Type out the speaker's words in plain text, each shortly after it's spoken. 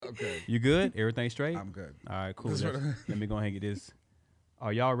good. You good? Everything straight? I'm good. All right, cool. That's what Let me go ahead and get this.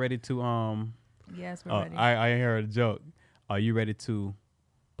 Are y'all ready to Yes, we're ready. I heard a joke. Are you ready to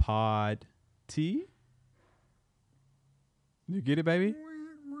pod tea? You get it, baby?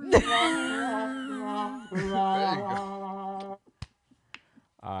 There you go.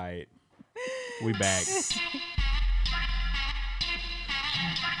 All right. We back.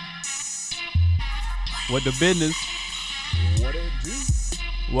 What the business? What it do?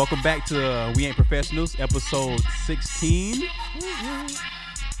 Welcome back to We Ain't Professionals, episode 16.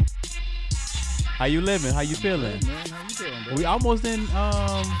 How you living? How you feeling? Good, man. How you doing, bro? We almost didn't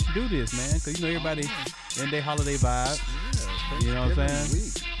do this, man, because you know everybody in their holiday vibe. Yeah, You know what I'm Thanksgiving saying?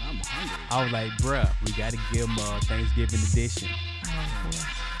 week. I'm hungry. I was like, bruh, we got to give them a Thanksgiving edition.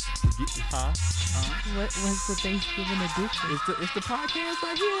 Huh? What's the Thanksgiving edition? It's the podcast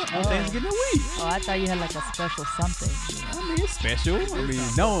right here on Thanksgiving week. Oh, I thought you had like a special something. I mean, it's special. I mean,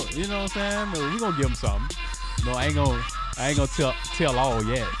 no, you know what I'm saying? No, we gonna give them something. No, I ain't gonna tell all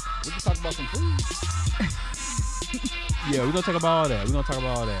yet. We can talk about some food. Yeah, we're gonna talk about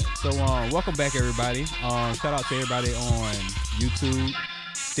all that. So, welcome back, everybody. Shout out to everybody on YouTube,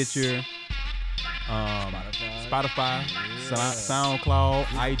 Stitcher, Spotify, SoundCloud,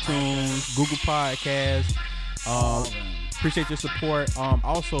 iTunes, Google Podcasts. Appreciate your support.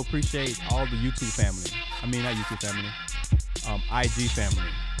 Also appreciate all the YouTube family. I mean, not YouTube family, IG family,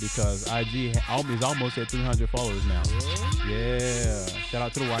 because IG is almost at 300 followers now. Yeah. Shout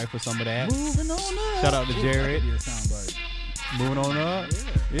out to the wife for some of that. Moving on up. Shout out to Jared. Be a soundbite. Moving on up.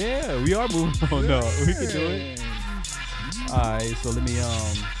 Yeah, we are moving on up. We can do it. All right, so let me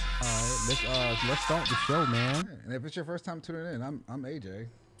let's start the show, man. Yeah, and if it's your first time tuning in, I'm AJ.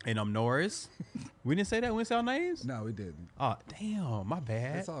 And I'm Norris. We didn't say that. We didn't say our names. No, we didn't. Oh, damn, my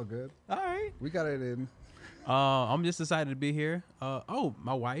bad. It's all good. All right. We got it in. I'm just excited to be here.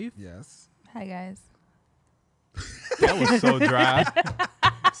 My wife. Yes. Hi guys. That was so dry.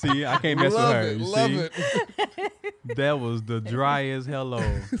 See, I can't mess with her. It, You love see? it. That was the driest hello.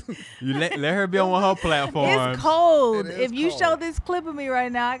 You let her be on her platform. It's cold. It is If you cold. show this clip of me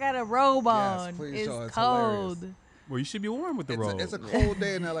right now, I got a robe on. please It's show. It's cold. hilarious. Well, you should be warm with the robe. It's a cold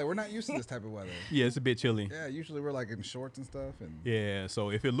day in LA. We're not used to this type of weather. Yeah, it's a bit chilly. Yeah, usually we're like in shorts and stuff. And Yeah, so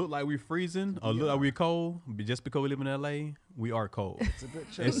if it look like we're freezing or look like we're cold, but just because we live in LA, we are cold. it's a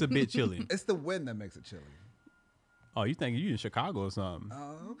bit chilly. It's a bit chilly. It's the wind that makes it chilly. Oh, you think you in Chicago or something?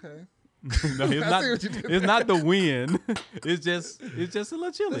 Oh, okay. No, it's I not. see what you did It's not the wind. It's just a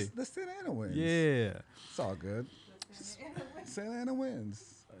little chilly. The Santa Ana wins. Yeah. It's all good. Santa Ana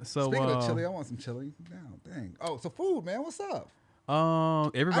wins. So Speaking of chili, I want some chili now. Dang. Oh, so food, man. What's up?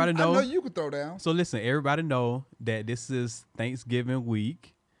 everybody I know. know you could throw down. So listen, everybody know that this is Thanksgiving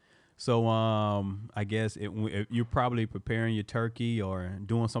week. So I guess if you're probably preparing your turkey or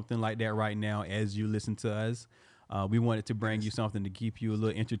doing something like that right now as you listen to us. We wanted to bring you something to keep you a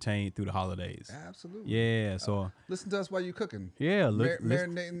little entertained through the holidays. Absolutely. Yeah, so Listen to us while you cooking. yeah,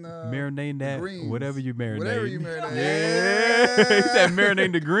 Marinating marinate the that greens. whatever you marinate. Whatever you marinate. Yeah, he said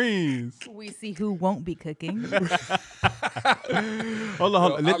marinate the greens. We see who won't be cooking. Hold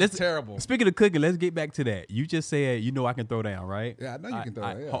on. I'm terrible. Speaking of cooking, let's get back to that. You just said you know I can throw down, right? Yeah, I know you can throw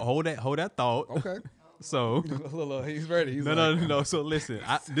it. Yeah. Hold that thought. Okay. So He's ready. He's no. So listen,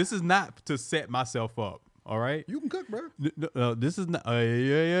 this is not to set myself up. All right. You can cook, bro. This is not.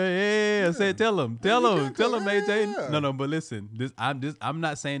 Yeah. Say, tell him, can AJ. cook, yeah. No. But listen, I'm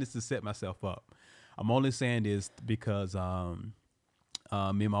not saying this to set myself up. I'm only saying this because me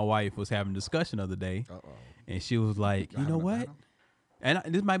and my wife was having a discussion the other day, and she was like, you know what? And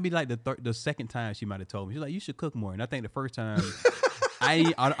this might be like the second time she might have told me. She's like, you should cook more. And I think the first time,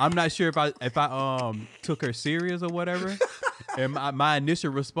 I'm not sure if I took her serious or whatever. And my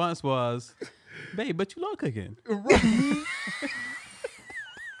initial response was, babe, but you love cooking.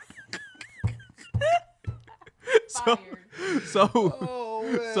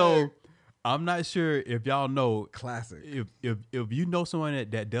 So I'm not sure if y'all know. Classic. If you know someone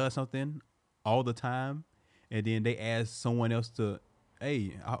that does something all the time, and then they ask someone else to,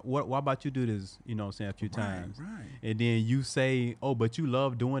 hey, why about you do this? You know what I'm saying, a few times. Right. And then you say, oh, but you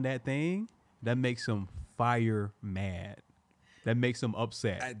love doing that thing. That makes them fire mad. That makes them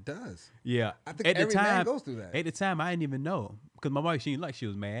upset. It does. Yeah. I think at every the time, man goes through that. At the time, I didn't even know. Because my wife, she didn't like she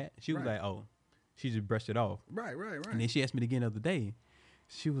was mad. She was Right. like, oh, she just brushed it off. Right. And then she asked me again the other day.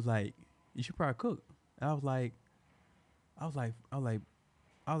 She was like, you should probably cook. And I was like,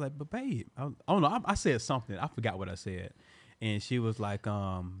 but babe, I don't know. I said something. I forgot what I said. And she was like,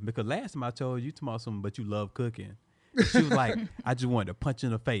 because last time I told you tomorrow something, but you love cooking. She was like, I just wanted to punch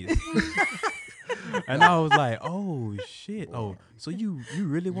in the face. And I was like, oh shit. Oh, so you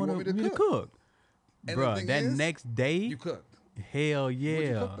really want want me to me to cook? cook? And the Bruh, thing that is, next day, You cooked. hell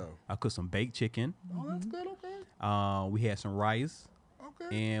yeah. cook, though? I cooked some baked chicken. Oh, that's good. Okay. We had some rice,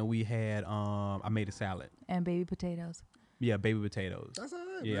 Okay. and we had I made a salad. And baby potatoes. Yeah, baby potatoes. That's all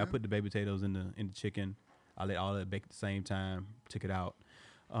right. Yeah, I man. put the baby potatoes in the chicken. I let all that bake at the same time. Took it out.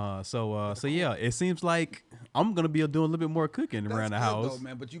 So yeah, it seems like I'm gonna be doing a little bit more cooking That's around the good, house. though,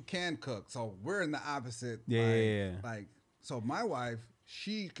 man. But you can cook. So we're in the opposite. Yeah. Like, so my wife,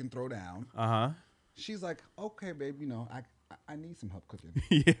 she can throw down. She's like, okay, babe, I need some help cooking.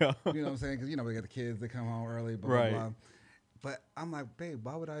 Yeah. You know what I'm saying? Because we got the kids, they come home early, blah, Right. blah, blah. But I'm like, babe,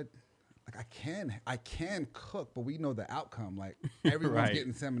 why would I? Like, I can cook, but we know the outcome. Like, everyone's Right.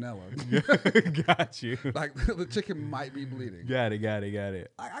 getting salmonella. Got you. Like, the chicken might be bleeding. Got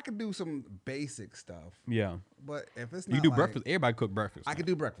it. I could do some basic stuff, Yeah. but if it's not You do like, breakfast. Everybody cook breakfast. I could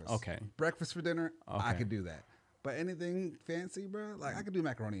do breakfast. Okay. Breakfast for dinner, I Okay. could do that. But anything fancy, bro, like I could do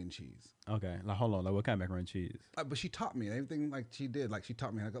macaroni and cheese. Okay. Like, hold on. Like, what kind of macaroni and cheese? But she taught me everything. Like she did. Like she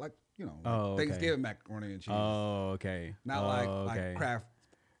taught me like Oh, okay. Thanksgiving macaroni and cheese. Oh, okay. Not like Kraft.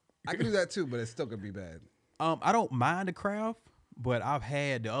 I can do that too, but it's still gonna be bad. I don't mind the Kraft, but I've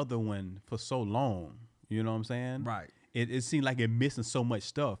had the other one for so long. You know what I'm saying? Right. It seemed like it's missing so much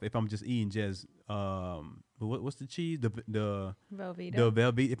stuff. If I'm just eating just what's the cheese? The Velveeta. the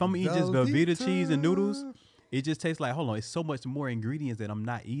Velveeta. If I'm eating just Velveeta cheese and noodles, Velveeta. it just tastes like, hold on, it's so much more ingredients that I'm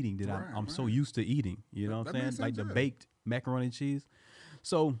not eating that Right, I'm so right. used to eating. You know what I'm That saying? makes Like sense, the yeah. baked macaroni and cheese.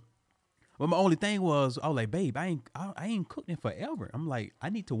 So, well, my only thing was, I was like, babe, I ain't cooked in forever. I'm like, I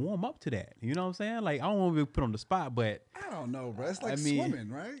need to warm up to that. You know what I'm saying? Like, I don't want to be put on the spot, but I don't know, bro. It's like I mean- swimming,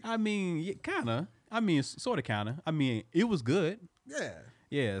 right? I mean, yeah, kinda. I mean, sort of, kinda. I mean, it was good. Yeah.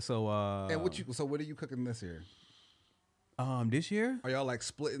 Yeah. So, And what are you cooking this year? this year? Are y'all like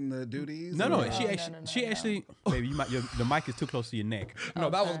splitting the duties? No, or- no. no, She no. actually, baby, the mic is too close to your neck. No,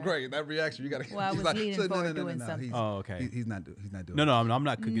 that was Okay. great. That reaction, you got to. Well, I was leaning forward doing something. Oh, okay. He's not doing. No, no, I'm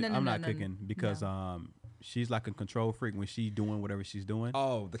not cooking. No, no, I'm no, not no, cooking because she's like a control freak when she's doing whatever she's doing.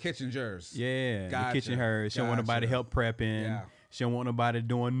 Oh, the kitchen's yours. Yeah, Gotcha. the kitchen hers. She don't want nobody Gotcha. help prepping. Yeah. She don't want nobody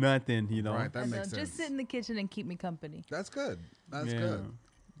doing nothing. You know. Right. That makes sense. Just sit in the kitchen and keep me company. That's good. That's yeah. good.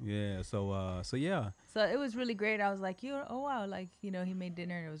 Yeah. So yeah. So it was really great. I was like, oh wow, like he made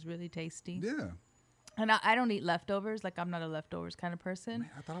dinner and it was really tasty. Yeah. And I don't eat leftovers. Like I'm not a leftovers kind of person. Man,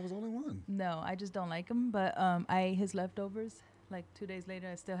 I thought I was the only one. No, I just don't like them. But I ate his leftovers. Like 2 days later,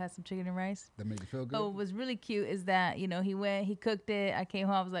 I still had some chicken and rice. That made you feel good. Oh, what was really cute is that, he cooked it. I came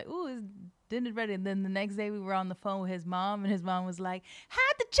home, I was like, ooh, his dinner's ready. And then the next day we were on the phone with his mom, and his mom was like,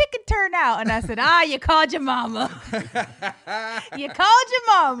 how'd the chicken turn out? And I said, you called your mama. You called your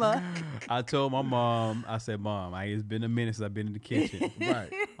mama. I told my mom. I said, Mom, it's been a minute since I've been in the kitchen. Right.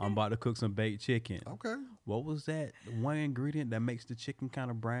 I'm about to cook some baked chicken. Okay. What was that one ingredient that makes the chicken kind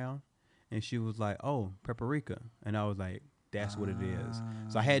of brown? And she was like, oh, paprika. And I was like, that's what it is.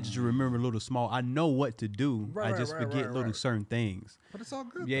 So I had to remember little small. I know what to do. Right, I just right, forget right, little right. certain things. But it's all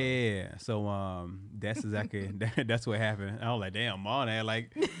good. Yeah. So that's exactly that's what happened. I was like, damn, Mom,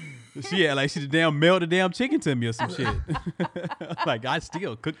 she had like she damn mailed the damn chicken to me or some shit. Like I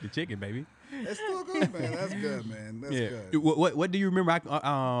still cook the chicken, baby. It's still good, man. That's good, man. That's Yeah. good. What do you remember?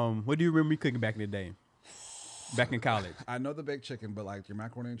 What do you remember me cooking back in the day? Back in college. I know the baked chicken, but like your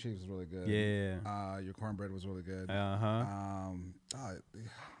macaroni and cheese was really good. Yeah. Your cornbread was really good.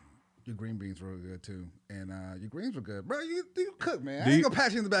 Your green beans were really good too, and your greens were good, bro. You cook, man. I ain't gonna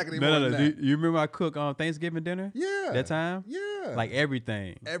pat you in the back anymore. No. than that. Do you remember I cooked Thanksgiving dinner? Yeah. That time? Yeah. Like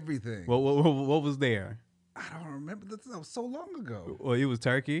everything. everything. What was there? I don't remember. That was so long ago. Well, it was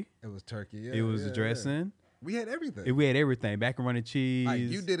turkey. It was turkey. Yeah, It was yeah, the dressing. Yeah. We had everything. We had everything. Macaroni and cheese. Like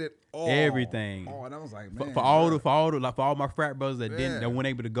you did it all. Everything. Oh, and I was like, for, man. for all bro. for all my frat brothers that Yeah. that weren't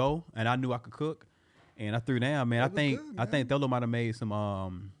able to go, and I knew I could cook, and I threw down, man. That was good, I think man. Thelo might have made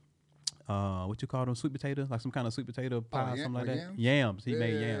some what you call them, sweet potato, like some kind of sweet potato pie, something like that. yams? Yams. He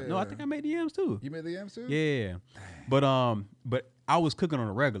made yams. No, I Yeah. think I made the yams too. You made the yams too. Yeah, but I was cooking on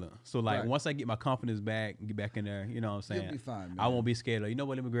a regular. So like Right. once I get my confidence back, get back in there, you know what I'm saying? You'll be fine, I man. won't be scared. Like, you know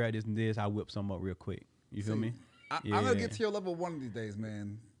what? Let me grab this and this. I whip some up real quick. You feel See, me? I'm gonna get to your level one of these days,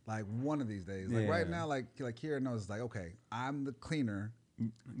 man. Like one of these days. Like right Yeah. now, like Kira knows, it's like, okay, I'm the cleaner.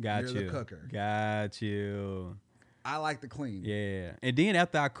 Got You're you. the cooker. Got you. I like to clean. Yeah. And then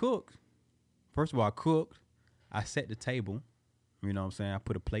after I cooked, first of all, I cooked. I set the table. You know what I'm saying? I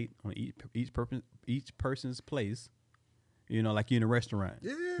put a plate on each person's place. You know, like you in a restaurant.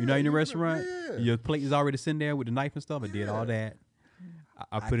 Yeah, You know, in a yeah, restaurant, yeah. your plate is already sitting there with the knife and stuff. I did all Yeah. that.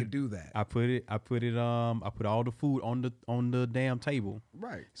 I could do that. I put all the food on the damn table.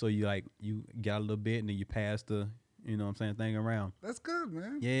 Right. So you got a little bit and then you pass the, you know what I'm saying, thing around. That's good,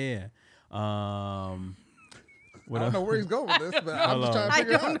 man. Yeah. I don't know where he's going with this, but I'm just trying to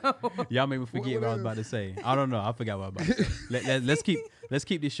figure it out. Y'all made me forget what I was about to say. I don't know. I forgot what I was about to say. Let's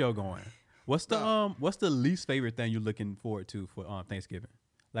keep this show going. What's the least favorite thing you're looking forward to for Thanksgiving?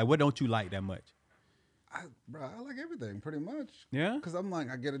 Like, what don't you like that much? I like everything pretty much. Yeah? Because I'm like,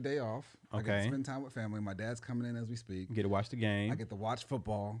 I get a day off. I get Okay. to spend time with family. My dad's coming in as we speak. You get to watch the game. I get to watch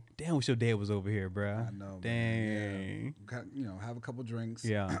football. Damn, wish your dad was over here, bruh. I know. Dang. Man. Yeah. Have a couple drinks.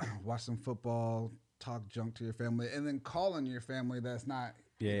 Yeah. Watch some football. Talk junk to your family, and then call on your family that's not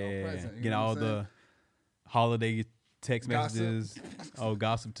present. Get all the holiday text messages. Oh,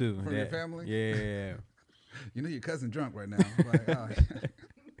 gossip too. From your family? Yeah. You know your cousin drunk right now. Like,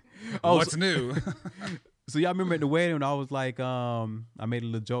 what's new? So y'all remember at the wedding when I was like, I made a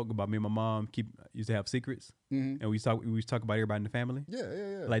little joke about me and my mom used to have secrets, and we used to talk about everybody in the family.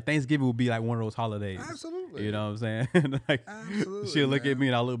 Yeah. Like Thanksgiving would be like one of those holidays. Absolutely. You know what I'm saying? Like, absolutely. She'll look at me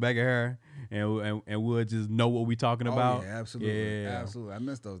and I'll look back at her, and we'll just know what we talking about. Yeah, absolutely. Yeah. Absolutely. I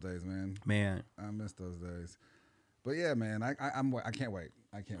miss those days, man. I miss those days. But yeah, man, I can't wait.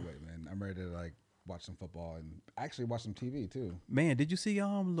 I can't wait, man. I'm ready to like watch some football and actually watch some TV too. Man, did you see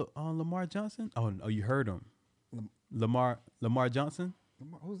Lamar Johnson? Oh, you heard him. Lamar Johnson?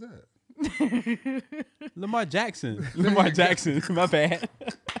 Who's that? Lamar Jackson. Lamar Jackson. My bad.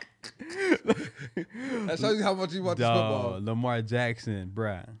 That shows you how much you watch this football. Lamar Jackson,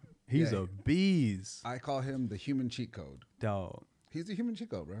 bruh. He's a beast. I call him the human cheat code. Dog. He's the human cheat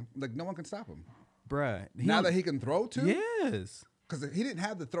code, bro. Like no one can stop him. Bruh. Now that he can throw too? Yes. Because he didn't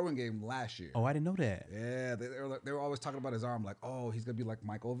have the throwing game last year. Oh, I didn't know that. Yeah, they were always talking about his arm, like, oh, he's gonna be like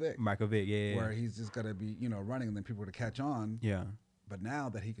Michael Vick. Yeah. Where he's just gonna be, running, and then people are to catch on. Yeah. But now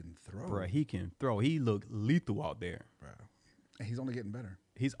that he can throw, bruh, he can throw. He looked lethal out there, bruh. And he's only getting better.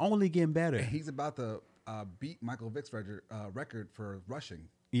 And he's about to beat Michael Vick's record for rushing.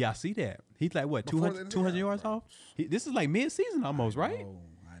 Yeah, I see that. He's like what, 200 yards off? This is like mid-season almost, right? Oh,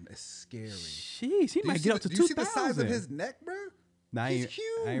 man, it's scary. Jeez, he might get up to 2,000. Do you see the size of his neck, bro? Nah, he's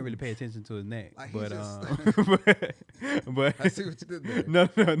huge. I ain't really pay attention to his neck, like, but but I see what you did there. No.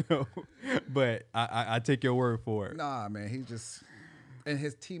 But I take your word for it. Nah, man, and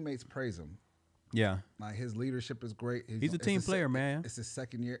his teammates praise him. Yeah, like his leadership is great. He's a team player, man. It's his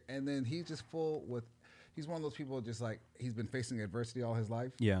second year, and then he's just he's one of those people just like he's been facing adversity all his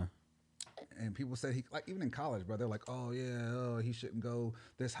life. Yeah. And people said he like even in college, bro. They're like, he shouldn't go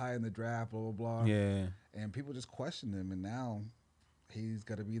this high in the draft, blah blah blah. Yeah. And people just questioned him, and now he's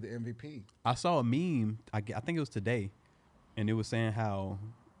got to be the MVP. I saw a meme. I think it was today, and it was saying how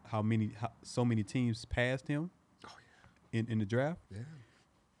so many teams passed him. Oh yeah. In the draft. Yeah.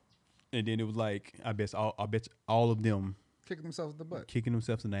 And then it was like I bet all of them kicking themselves in the butt, kicking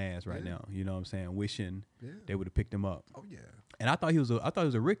themselves in the ass right now. You know what I'm saying? Wishing they would have picked him up. Oh yeah. And I thought he was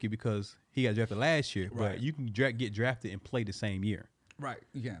a rookie because he got drafted last year. Right. But you can get drafted and play the same year. Right.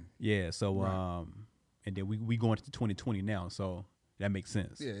 You can. Yeah. So and then we going into 2020 now, so that makes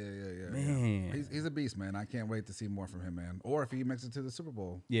sense. Yeah. Man, he's a beast, man. I can't wait to see more from him, man. Or if he makes it to the Super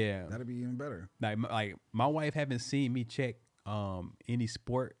Bowl, that'd be even better. Like my wife haven't seen me check any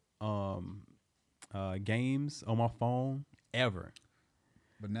sport games on my phone ever.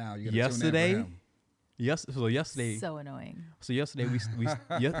 But now you got to tune in for him. Yesterday. So annoying. So yesterday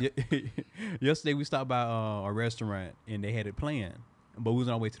yesterday we stopped by a restaurant and they had it playing, but we was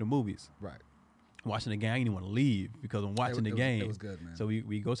on our way to the movies. Right. Watching the game, I didn't want to leave because I'm watching the game. It was good, man. So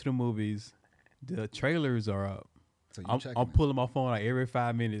we go to the movies. The trailers are up. So I'm pulling my phone like every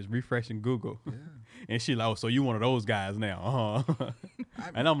 5 minutes, refreshing Google. Yeah. And she like, oh, so you one of those guys now?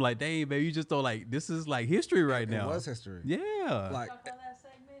 And I'm like, dang, baby, you just thought like this is like history right now. It was history. Yeah. Like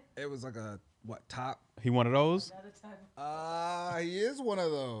it was like a top. He one of those? He is one of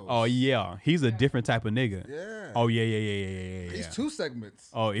those. Oh yeah, he's a different type of nigga. Yeah. Oh yeah. He's two segments.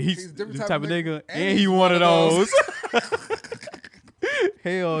 Oh, he's different type of nigga, and he's he one of those.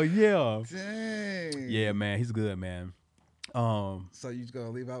 Hell yeah. Dang. Yeah, man, he's good, man. So you just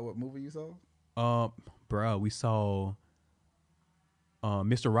gonna leave out what movie you saw? Bro, we saw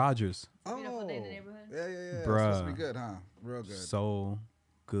Mr. Rogers. Beautiful Day in the Neighborhood. Yeah. Bruh. It's supposed to be good, huh? Real good. So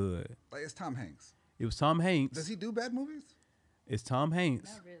good. Like it's Tom Hanks. It was Tom Hanks. Does he do bad movies? It's Tom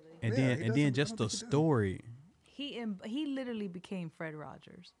Hanks. Not really. And then just the story. He literally became Fred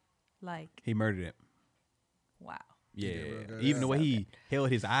Rogers. Like he murdered it. Wow. Yeah. Even the way he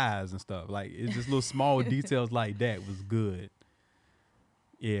held his eyes and stuff. Like it's just little small details like that was good.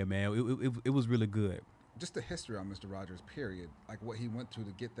 Yeah, man. It was really good. just the history on Mr. Rogers, period. Like what he went through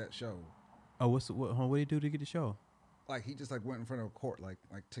to get that show. Oh, what did he do to get the show? Like he just like went in front of a court, like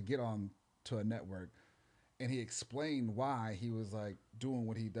to get on to a network, and he explained why he was like doing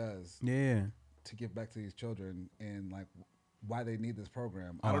what he does. Yeah. To give back to these children and like why they need this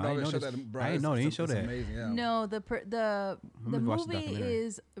program. Oh, I don't know if they showed that. Bro, I didn't know they didn't show that. Amazing. Yeah. No, the movie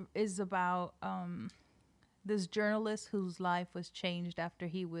is about this journalist whose life was changed after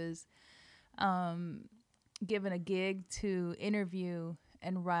he was given a gig to interview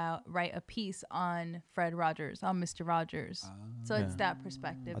and write a piece on Fred Rogers, on Mr. Rogers. So it's that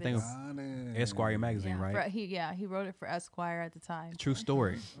perspective. I think it's Esquire magazine, right? He wrote it for Esquire at the time. True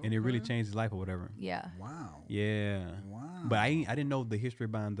story, and it really changed his life or whatever. Yeah. Wow. Yeah. Wow. But I didn't know the history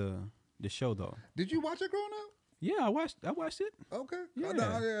behind the show though. Did you watch it growing up? Yeah, I watched it. Okay.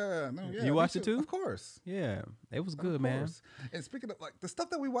 Yeah. Yeah. You watched it too? Of course. Yeah, it was good, man. And speaking of like the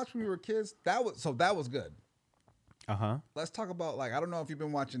stuff that we watched when we were kids, that was good. Let's talk about like I don't know if you've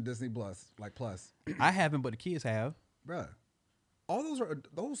been watching Disney Plus. I haven't, but the kids have. Bruh. All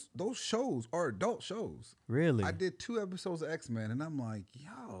those shows are adult shows. Really? I did 2 episodes of X-Men and I'm like,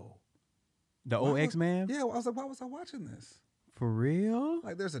 yo. The old X-Men? Yeah, I was like, why was I watching this? For real?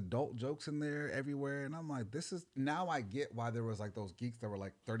 Like there's adult jokes in there everywhere. And I'm like, now I get why there was like those geeks that were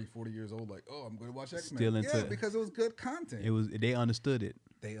like 30, 40 years old. Like, oh, I'm going to watch X-Men. Still into it. Because it was good content. They understood it.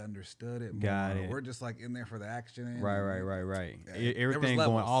 They understood it. Got it. We're just like in there for the action. Right. Yeah, everything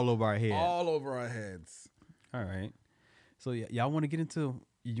going all over our heads. All over our heads. All right. So y'all want to get into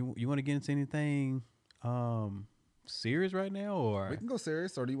you want to get into anything serious right now, or we can go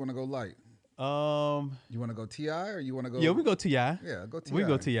serious, or do you want to go light? You want to go T.I. or you want to go? Yeah, we go T.I. Yeah, go T.I. We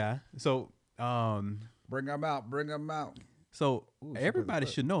go T.I. So bring them out. So everybody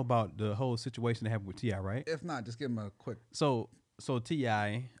should know about the whole situation that happened with T.I., right? If not, just give them a quick. So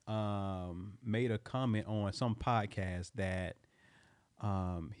T.I. made a comment on some podcast that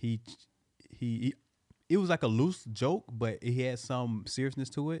he it was like a loose joke, but he had some seriousness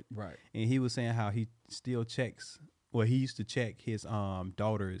to it. Right. And he was saying how he still checks. Well, he used to check his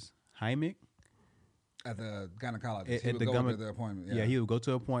daughter's hymen at the gynecologist. At the appointment. Yeah, he would go to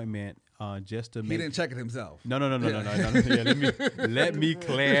an appointment just to make. He didn't check it himself. No. Yeah, let me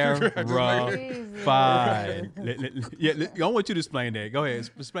clarify. I want you to explain that. Go ahead,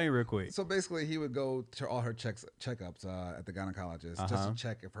 explain real quick. So basically, he would go to all her checkups at the gynecologist just to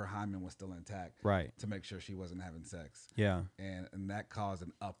check if her hymen was still intact, right? To make sure she wasn't having sex. Yeah, and that caused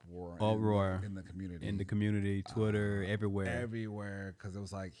an uproar in the community, Twitter, everywhere, because it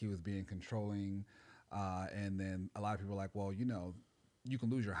was like he was being controlling. And then a lot of people were like, well, you can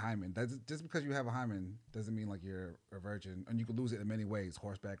lose your hymen. Just because you have a hymen doesn't mean like you're a virgin. And you can lose it in many ways: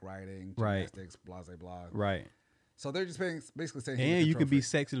 horseback riding, gymnastics, blah, blah, blah. Right. So they're just basically saying, and you can be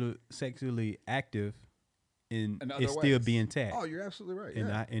sexually active and it still be intact. Oh, you're absolutely right.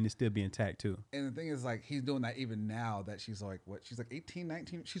 And it still be intact too. And the thing is, like, he's doing that even now that she's like, she's like 18,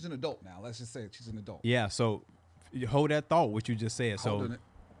 19. She's an adult now. Let's just say she's an adult. Yeah. So hold that thought, what you just said.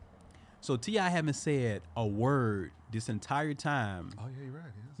 So T.I. haven't said a word this entire time. Oh yeah, you're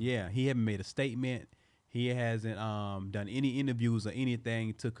right. Yeah, he haven't made a statement. He hasn't done any interviews or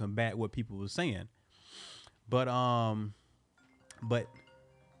anything to combat what people were saying. But oh no, it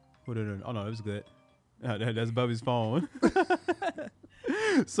was good. That's Bubby's phone.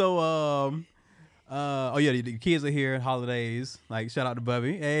 So the kids are here, holidays. Like, shout out to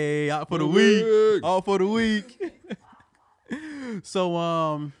Bubby. Hey, out for the week. All for the week.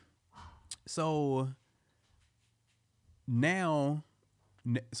 So now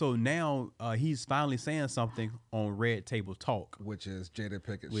he's finally saying something on Red Table Talk, which is Jada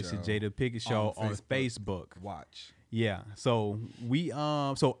Pinkett show on Facebook. Watch. Yeah. So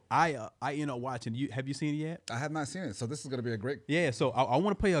I ended up watching. Have you seen it yet? I have not seen it. So this is going to be a great. Yeah. So I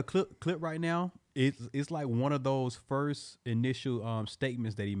want to play a clip right now. It's like one of those first initial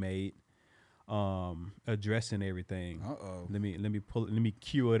statements that he made, addressing everything. Let me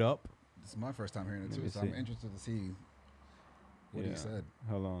cue it up. This is my first time hearing it too, so I'm interested to see what he said.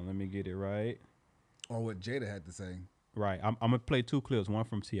 Hold on, let me get it right. Or what Jada had to say. Right. I'm gonna play 2 clips. One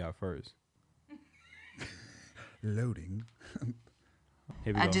from T.I. first. Loading.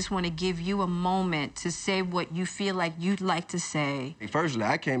 I just want to give you a moment to say what you feel like you'd like to say. Firstly,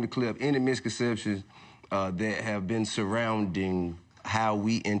 I came to clear up any misconceptions that have been surrounding how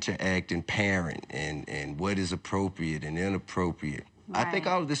we interact and parent and what is appropriate and inappropriate. Right. I think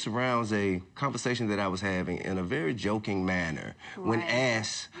all of this surrounds a conversation that I was having in a very joking manner. Right. When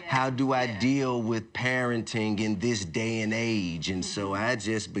asked, how do I deal with parenting in this day and age? And so I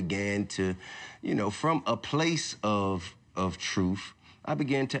just began to, from a place of truth, I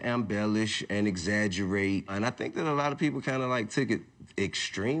began to embellish and exaggerate. And I think that a lot of people kind of like took it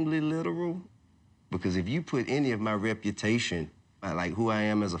extremely literal, because if you put any of my reputation, like who I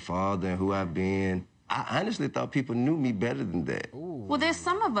am as a father and who I've been, I honestly thought people knew me better than that. Ooh. Well, there's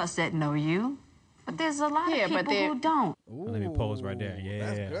some of us that know you, but there's a lot of people who don't. Ooh, let me pause right there. Yeah,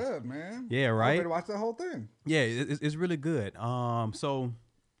 that's good, man. Yeah, right. I'm ready to watch the whole thing. Yeah, it's really good.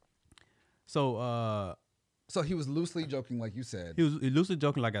 So he was loosely joking, like you said. He was loosely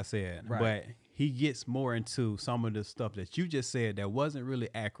joking, like I said, right. But he gets more into some of the stuff that you just said that wasn't really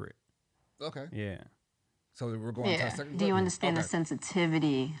accurate. Okay. Yeah. So we're going to our second. Do you understand the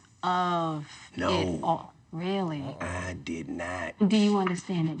sensitivity of it all? Really? I did not. Do you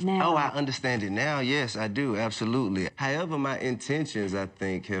understand it now? Oh, I understand it now. Yes, I do. Absolutely. However, my intentions, I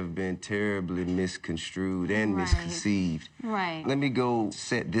think, have been terribly misconstrued and misconceived. Right. Let me go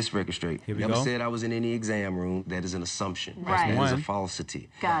set this record straight. Here we never go. said I was in any exam room. That is an assumption. Right. That is a falsity.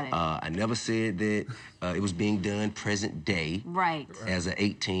 Got it. I never said that it was being done present day. Right. As an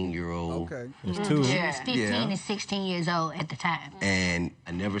 18-year-old. Okay. There's two. She was 15 and 16 years old at the time. And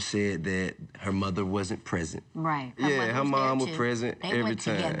I never said that her mother wasn't present. Right. Her mom was present They every went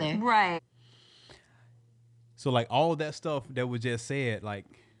time. together. Right. So like all that stuff that was just said, like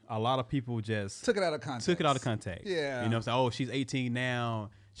a lot of people just Took it out of context. You Yeah. know what I'm saying? Oh, she's 18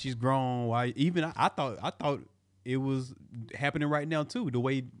 now. She's grown. Why? Even I thought it was happening right now too. The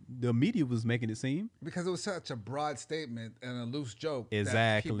way the media was making it seem. Because it was such a broad statement and a loose joke.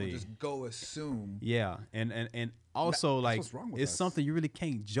 Exactly. That people just go assume. Yeah, and also That's like what's wrong with it's us. something you really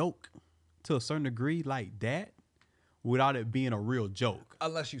can't joke to a certain degree like that without it being a real joke.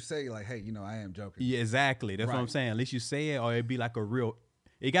 Unless you say like, hey, I am joking. Yeah, exactly. That's what I'm Right. saying. At least you say it, or it'd be like a real.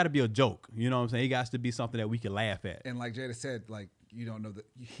 It got to be a joke. You know what I'm saying? It got to be something that we can laugh at. And like Jada said, like you don't know that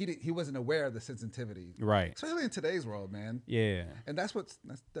he wasn't aware of the sensitivity, Right. Especially in today's world, man. Yeah. And that's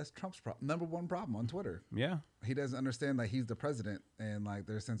Trump's number one problem on Twitter. Yeah. He doesn't understand that he's the president and like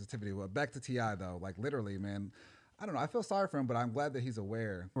there's sensitivity. Well, back to T.I. though, like literally, man. I don't know. I feel sorry for him, but I'm glad that he's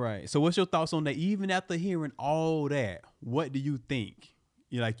aware. Right. So what's your thoughts on that? Even after hearing all that, what do you think?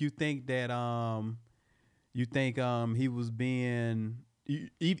 You think that he was being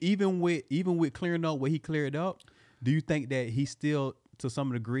even with clearing up what he cleared up, do you think that he still to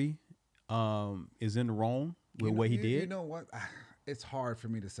some degree is in the wrong with what he did? You know what? It's hard for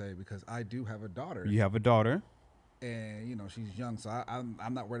me to say because I do have a daughter. You have a daughter. And she's young, so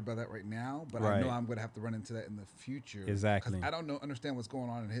I'm not worried about that right now. But Right. I know I'm going to have to run into that in the future. Exactly. 'Cause I don't understand what's going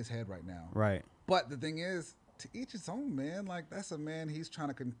on in his head right now. Right. But the thing is, to each his own, man. Like that's a man. He's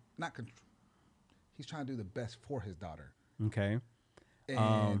trying to he's trying to do the best for his daughter. Okay.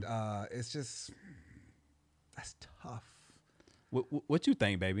 And it's just that's tough. What you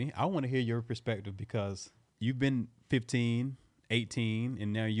think, baby? I want to hear your perspective because you've been 15, 18,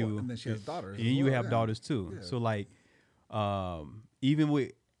 and now and then she has daughters. And as you well, have yeah. daughters too. Yeah. So like, even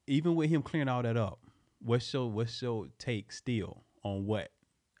with him clearing all that up, what's your take still on what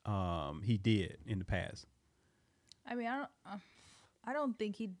he did in the past? I mean, I don't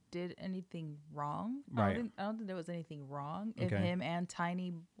think he did anything wrong. Right. I don't think there was anything wrong if Okay. him and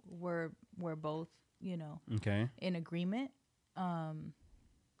Tiny were both, Okay. in agreement.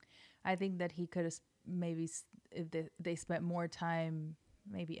 I think that he could have maybe if they spent more time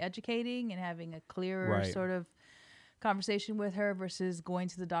maybe educating and having a clearer Right. sort of conversation with her versus going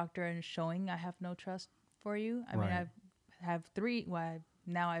to the doctor and showing I have no trust for you. I mean, Right.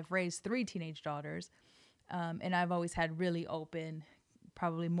 I've raised 3 teenage daughters. And I've always had really open,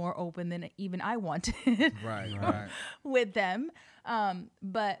 probably more open than even I wanted Right. with them.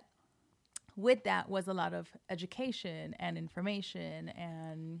 But with that was a lot of education and information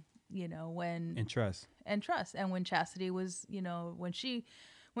and, And trust. and trust. And when Chastity was, when she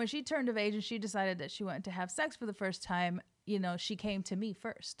turned of age and she decided that she wanted to have sex for the first time, she came to me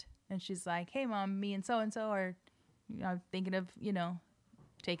first. And she's like, hey, Mom, me and so are thinking of,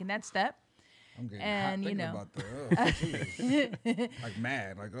 taking that step. I'm getting And, hot thinking about the like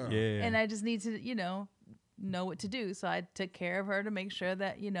mad, like Yeah. And I just need to, know what to do. So I took care of her to make sure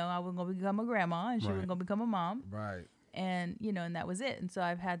that, I was going to become a grandma and she was Right. going to become a mom. right. And, and that was it. And so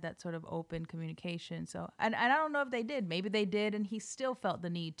I've had that sort of open communication. So, and I don't know if they did. Maybe they did and he still felt the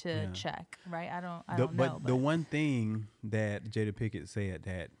need to check, right? I don't know. But the one thing that Jada Pinkett said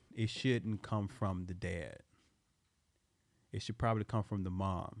that it shouldn't come from the dad. It should probably come from the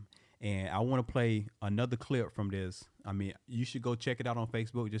mom. And I want to play another clip from this. I mean, you should go check it out on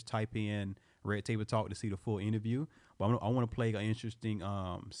Facebook. Just type in Red Table Talk to see the full interview. But I want to play an interesting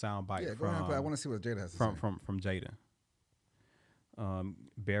sound bite Yeah, go ahead and play. I want to see what Jada has to say. from Jada.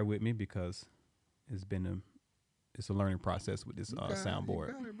 Bear with me because it's been it's a learning process with this soundboard.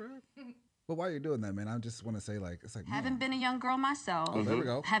 You got it, bro. But why are you doing that, man? I just want to say, like, it's like Having been a young girl myself, there we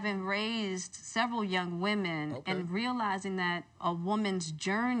go. having raised several young women, and realizing that a woman's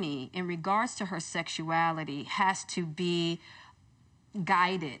journey in regards to her sexuality has to be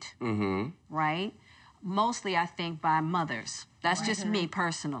guided, right? Mostly, I think, by mothers. That's just me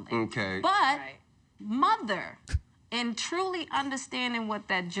personally. Okay. But mother, in truly understanding what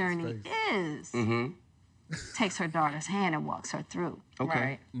that journey is, takes her daughter's hand and walks her through. Okay.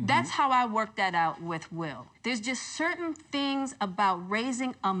 Right? That's how I work that out with Will. There's just certain things about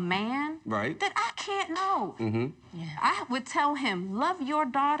raising a man that I can't know. I would tell him, love your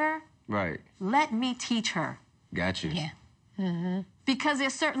daughter. Right. Let me teach her. Got you. Yeah. Because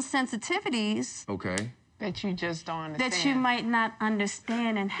there's certain sensitivities Okay. That you just don't understand. that you might not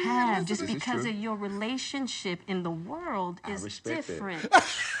understand and have just this is because true. of your relationship in the world is respect that. different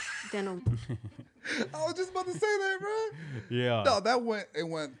than a... I was just about to say that, bro. Yeah. No, it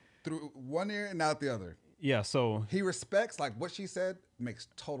went through one ear and out the other. Yeah. So He respects, like, what she said makes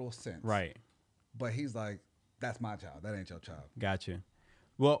total sense. right. But he's like, that's my child. That ain't your child. Gotcha.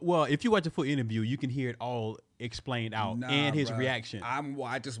 Well, if you watch a full interview, you can hear it all explained out Nah, and his bruh. reaction.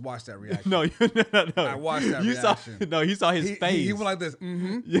 I just watched that reaction. No, no. I watched that you reaction. He saw his face. He went like this.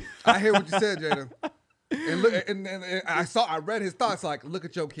 I hear what you said, Jada. And look, and I read his thoughts. Like, look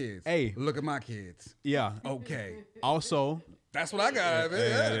at your kids. Hey. Look at my kids. Yeah. Okay, Also, that's what I got out of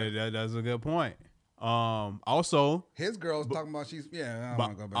it. Yeah. that's a good point. Also, His girl's talking about she's. Yeah, I don't but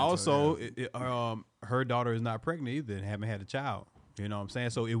want to go back. also, to that. her daughter is not pregnant either and haven't had a child. You know what I'm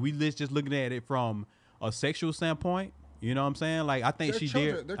saying? So if we just looking at it from a sexual standpoint, you know what I'm saying? Like I think Their she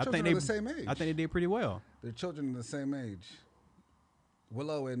children- did. their I children think are the same age. I think they did pretty well. Their children are the same age.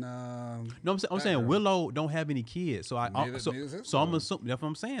 Willow and No, I'm saying girl. Willow don't have any kids, so Neither does his so I'm brother. assuming that's what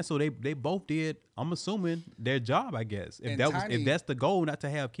I'm saying. So they both did. I'm assuming their job, I guess. If And that was Tiny- if that's the goal, not to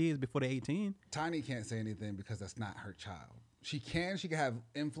have kids before they're 18. Tiny can't say anything because that's not her child. She can have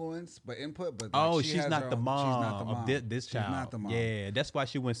influence, but input. But like, Oh, she she's has not her the own- mom She's not the mom. of this She's child. not the mom. Yeah, that's why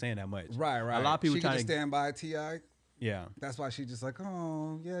she wasn't saying that much. Right. A lot of people she can trying just to stand by Ti. yeah. That's why she just like,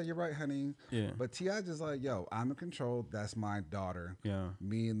 oh yeah, you're right, honey. Yeah. But Ti just like, yo, I'm in control. That's my daughter. Yeah.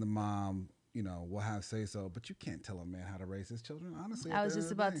 Me and the mom, will have say so. But you can't tell a man how to raise his children. Honestly, I was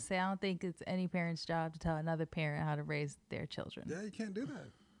just about to say, I don't think it's any parent's job to tell another parent how to raise their children. Yeah, you can't do that.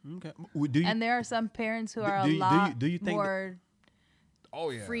 Okay. Do you, And there are some parents who are do a you- lot do you think that- more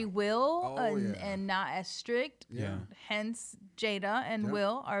Oh yeah. free will Oh, yeah. and not as strict. Yeah. Hence, Jada and Yep.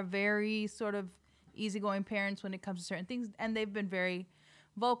 Will are very sort of easygoing parents when it comes to certain things, and they've been very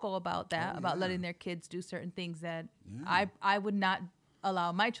vocal about that, about letting their kids do certain things that I would not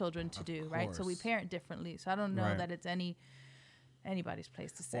allow my children to do. Right. So we course. parent differently. So I don't know Right. that it's anybody's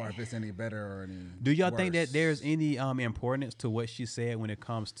place to say. Or if it's any better or any. Do y'all think that worse. there's any importance to what she said when it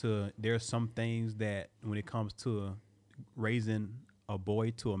comes to there's some things that when it comes to raising a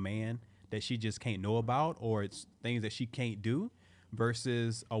boy to a man that she just can't know about, or it's things that she can't do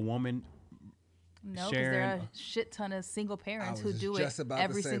versus a woman No, because there sharing- are a shit ton of single parents who was do just it about to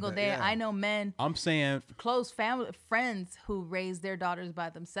every say single that, day. yeah. I know men, I'm saying close family friends who raise their daughters by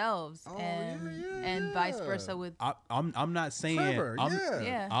themselves, Oh, and vice yeah. versa with I'm not saying Clever, I'm,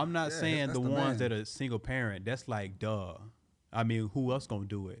 Yeah. I'm not Yeah, saying that's the the ones man. that are single parent. That's like duh. I mean, who else gonna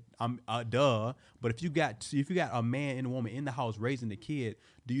do it? I'm duh. But if you got a man and a woman in the house raising the kid,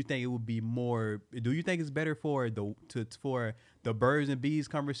 do you think it would be more? Do you think it's better for the birds and bees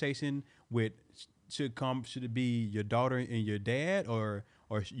conversation with should it be your daughter and your dad or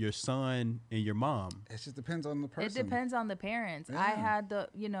your son and your mom? It just depends on the person. it depends on the parents. I Yeah.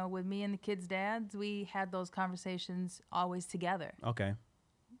 had with me and the kids' dads, we had those conversations always together. Okay.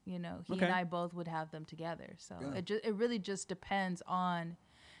 He Okay. and I both would have them together. So Yeah. it really just depends on,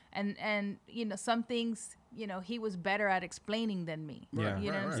 and some things he was better at explaining than me. Yeah. You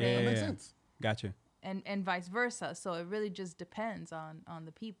know what I'm right. saying? That makes sense. Gotcha. And vice versa. So it really just depends on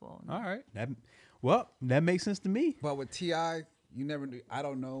the people. All right. That makes sense to me. But with Ti, you never knew. I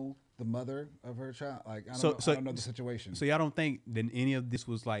don't know the mother of her child. Like I don't know the situation. So y'all don't think that any of this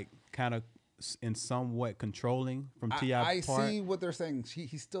was like kind of in somewhat controlling from T.I. I part? see what they're saying.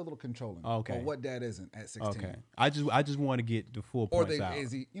 He's still a little controlling. Okay. But what dad isn't at 16? Okay. I just want to get the full Or points out.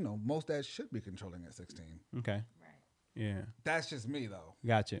 most dads should be controlling at 16. Okay. Right. Yeah. That's just me though.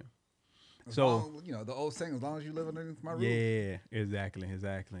 Gotcha. As So long, the old saying, as long as you live underneath my roof. yeah, exactly.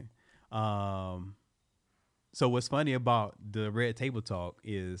 So what's funny about the Red Table Talk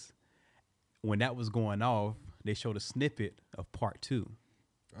is when that was going off, they showed a snippet of part 2.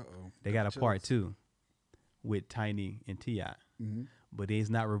 Uh-oh. They got a part 2 with Tiny and T.I. Mm-hmm. But it's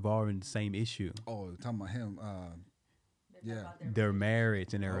not revolving the same issue. Oh, talking about him. Yeah. their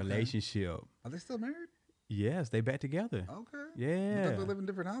marriage and their Okay. relationship. Are they still married? Yes, they back together. Okay. Yeah. But they live in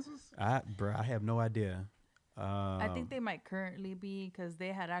different houses? I have no idea. I think they might currently be because they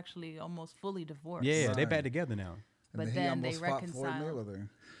had actually almost fully divorced. Yeah, they Right. back together now. But he then they almost fought Floyd reconciled. Mayweather.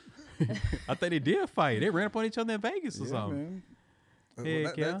 I think they did fight. They ran up on each other in Vegas or Yeah, something. man.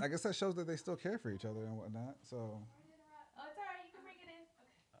 Heck yeah. I guess that shows that they still care for each other and whatnot. So, Oh, it's all right. You can bring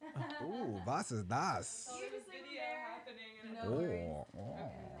it in. ooh, was ist das? Oh,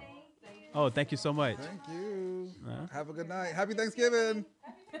 Oh, thank you so much. thank you. Have a good night. Happy Thanksgiving.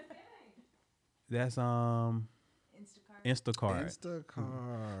 That's Instacart.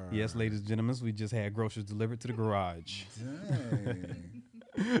 Instacart. Yes, ladies and gentlemen, we just had groceries delivered to the garage. Dang.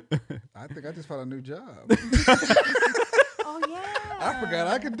 I think I just found a new job. Oh yeah. I forgot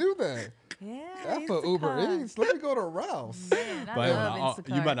I could do that. Yeah. That's for Uber Instacart. Eats. Let me go to Rouse. Man, I But love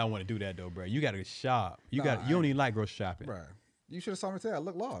Instacart. you might not want to do that though, bro. You got to shop. You don't even like grocery shopping. Bruh, you should have saw me today. I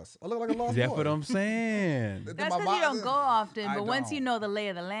look lost. I look like a lost That's boy. what I'm saying. That's My because mom- you don't go often, I but once you don't. know the lay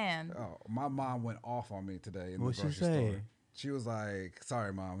of the land. Oh, my mom went off on me today in What'd the she grocery say? store. She was like,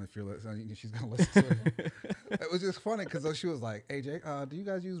 "Sorry, mom, if you're listening, she's gonna listen to it." It was just funny because she was like, "AJ, do you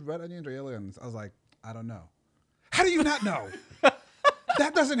guys use red onions or yellow onions?" I was like, "I don't know." How do you not know?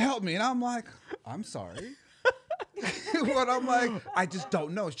 That doesn't help me. And I'm like, "I'm sorry." But I'm like, "I just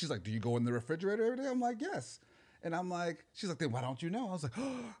don't know." She's like, "Do you go in the refrigerator every day?" I'm like, "Yes." And I'm like, she's like, "Then why don't you know?" I was like,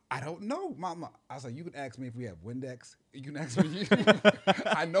 "Oh, I don't know, Mama." I was like, "You can ask me if we have Windex. You can ask me."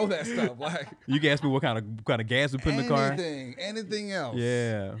 I know that stuff. Like, You can ask me what kind of gas we put in the car. anything else.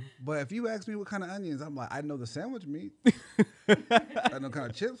 Yeah. But if you ask me what kind of onions, I'm like, I know the sandwich meat. I know what kind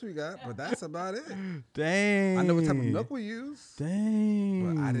of chips we got, but that's about it. Dang. I know what type of milk we use.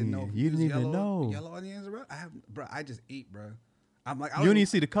 Dang. But I didn't know if we You didn't use even know. yellow onions or red. Bro, I just eat, bro. I'm like, You don't even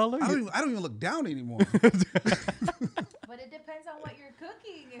see the color? I don't even look down anymore. But it depends on what you're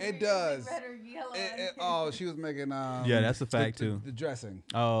cooking. If It you're does. using red or yellow. Oh, she was making. Yeah, that's a fact, the, too. The dressing.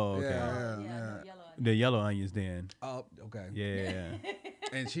 Oh, okay. Yeah. no, yellow. The yellow onions then. Oh, okay. Yeah.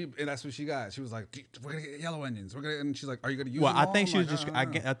 And that's what she got. She was like, "We're gonna get yellow onions. And she's like, "Are you gonna use?" Well, them I think all?" she I'm was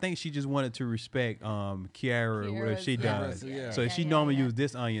like, just. I think she just wanted to respect Kiara what Kiara's, she yeah. does. Yeah. So if she normally use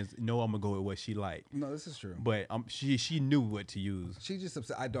this onions, no, I'm gonna go with what she like. No, this is true. But she knew what to use. She just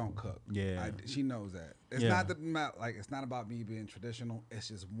upset. I don't cook. Yeah. She knows that. It's Yeah. not like it's not about me being traditional. It's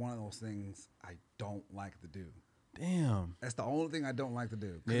just one of those things I don't like to do. Damn. That's the only thing I don't like to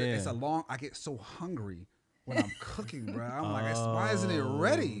do. 'Cause Yeah. it's I get so hungry when I'm cooking, bro. I'm like, why isn't it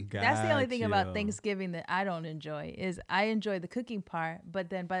ready? That's the only thing about Gotcha. Thanksgiving that I don't enjoy is I enjoy the cooking part, but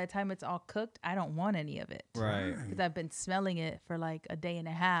then by the time it's all cooked, I don't want any of it. Right. Because I've been smelling it for like a day and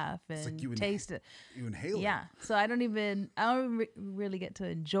a half and like you taste it. You inhale it. Yeah. So I don't really get to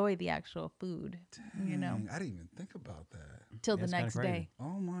enjoy the actual food, you know, Dang, I didn't even think about that. till the That's kinda next crazy. day.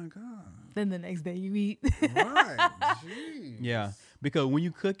 Oh my god. Then the next day you eat. Right. Jeez. Yeah, because when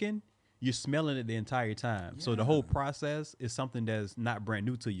you cooking, you're smelling it the entire time. So the whole process is something that's not brand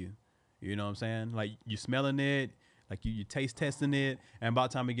new to you. You know what I'm saying? Like you smelling it, like you taste testing it, and by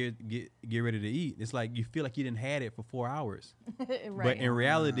the time you get ready to eat, it's like you feel like you didn't had it for 4 hours. Right. But in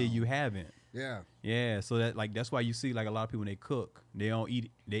reality, you haven't. Yeah. Yeah, so that's why you see like a lot of people when they cook, they don't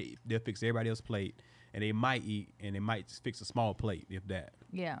eat. They'll fix everybody else's plate, and they might eat, and they might just fix a small plate if that.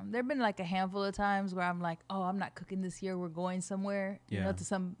 Yeah, there've been like a handful of times where I'm like, "Oh, I'm not cooking this year. We're going somewhere, you know, Yeah. to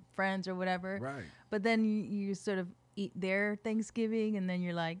some friends or whatever." Right. But then you sort of eat their Thanksgiving, and then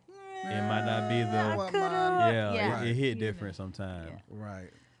you're like, It might not be I the want coulda- mine. yeah. It hit You know. different sometimes.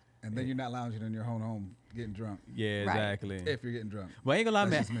 Right. And then you're not lounging in your home getting drunk. Yeah, Right. exactly. If you're getting drunk. But I ain't gonna lie,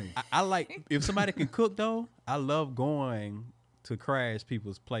 man. That's just me. I like if somebody can cook though. I love going to crash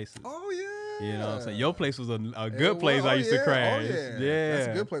people's places. Oh yeah. You know what I'm saying? Your place was a It good place was- I used to yeah. crash. Oh, Yeah. That's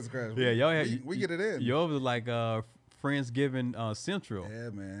a good place to crash. Yeah, y'all had we get it in. Yours was like Friendsgiving Central. Yeah,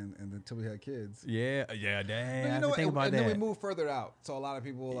 man. And until we had kids. Yeah, dang. But you I know have to what? think about and that. then we moved further out, so a lot of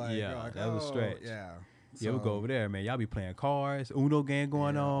people like, Yeah, are like, that was a stretch. Yeah. Yeah, we So- go over there, man. Y'all be playing cards, Uno game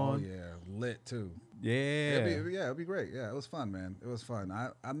going yeah, on. Oh yeah, lit too. Yeah. It'd be great. Yeah, it was fun, man. It was fun.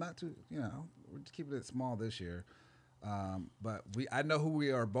 I'm not too, we're just keeping it small this year. But I know who we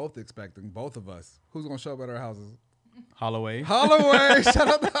are both expecting, both of us. Who's gonna show up at our houses? Holloway. Holloway, shout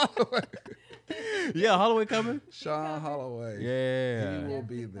out to Holloway. Yeah, Holloway coming. Sean Holloway. Yeah. He will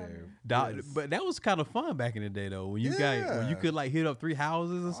be there. Yes. But that was kind of fun back in the day though. When you Yeah. could like hit up 3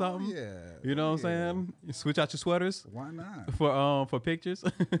 houses or something. yeah. You know what I'm Yeah. saying? You switch out your sweaters Why not? for pictures.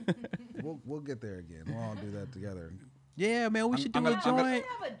 We'll get there again. We'll all do that together. Yeah, man, we should do I'm a gonna- I'm gonna- joint.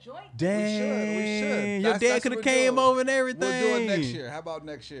 have a joint. Dang, We should. Your That's dad what could have we're came doing. over and everything. We'll do it next year. How about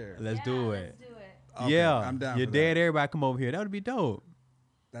next year? Let's do it. Let's do it. Okay, yeah, I'm down. Your for dad, that. everybody come over here. That would be dope.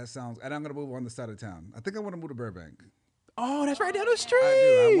 That sounds. And I'm gonna move on the side of town. I think I want to move to Burbank. Oh, that's right down the street.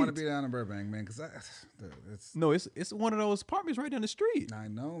 I do. I want to be down in Burbank, man, because it's. No, it's one of those apartments right down the street. I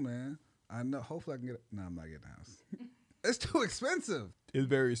know, man. I know. Hopefully, I can get. No, I'm not getting a house. It's too expensive. It's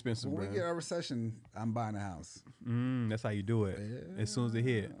very expensive, When bro. we get a recession, I'm buying a house. That's how you do it. As soon as it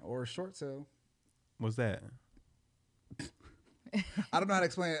hit. Or a short sale. What's that? I don't know how to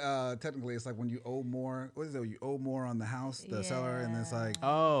explain it. Technically, it's like when you owe more. What is it? You owe more on the house, the seller, and it's like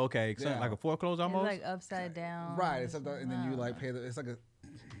Oh, okay. So Yeah. like a foreclosure It's almost. like upside down. right. It's and then you like pay the. It's like a.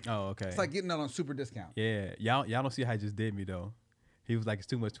 Oh, okay. It's like getting it on super discount. Yeah, y'all don't see how he just did me though. He was like, it's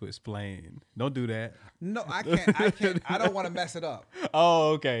too much to explain. Don't do that. No, I can't. I don't want to mess it up.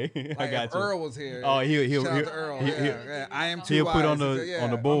 Oh, okay. I Like got if you. Earl was here. Oh, he'll shout out to Earl. Yeah. I am too he'll wise. put on He the- said, yeah,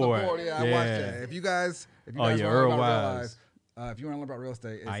 on the board. Yeah, I watched Yeah. that. If you guys Oh, wanna yeah, learn Earl about real Wise. life, if you want to learn about real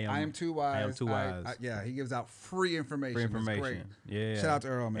estate, it's I am too wise. I am too wise. Yeah, he gives out free information. For It's information. great. Yeah. Shout out to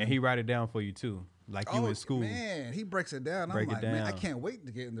Earl, man. And he write it down for you too, like you in school. Man, he breaks it down. Break I'm it like, man, I down. can't wait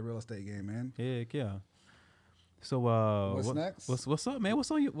to get in the real estate game, man. Heck yeah. So What's next? What's up, man? What's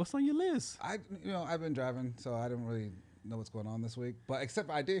on your list? I've been driving, so I didn't really know what's going on this week. But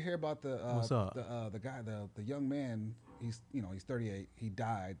except I did hear about the What's up? the guy, the young man. He's 38. He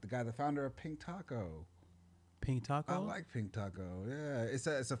died. The guy, the founder of Pink Taco. Pink Taco? I like Pink Taco. Yeah, it's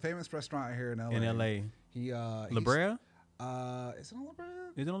a famous restaurant here in LA. In LA. He La Brea? Is it on La Brea?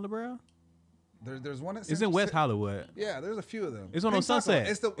 Is it on La Brea? There's one. It's in West Hollywood. Yeah, there's a few of them. It's one on Pink Taco. Sunset.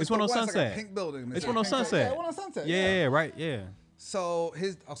 It's the It's one on one that's like a Sunset. pink building. It's one on Pink Taco. Sunset. Yeah, one on Sunset. Yeah, right. Yeah. So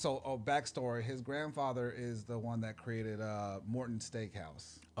backstory. His grandfather is the one that created Morton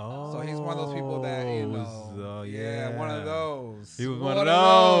Steakhouse. Oh. So he's one of those people that yeah. one of those. He was one of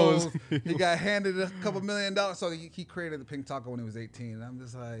those. He got handed a couple $1 million. So he created the Pink Taco when he was 18. And I'm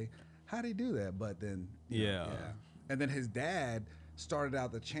just like, how'd he do that? But then Yeah. And then his dad started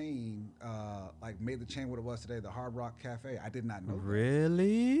out the chain, made the chain what it was today, the Hard Rock Cafe. I did not know that.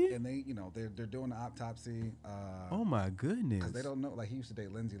 Really? And they, they're doing the autopsy. Oh my goodness. Because they don't know. Like, he used to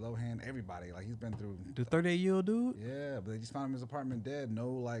date Lindsay Lohan. Everybody. Like, he's been through. The 38-year-old dude? Yeah, but they just found him in his apartment dead.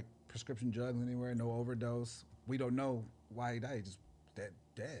 No, like, prescription drugs anywhere. No overdose. We don't know why he died. He just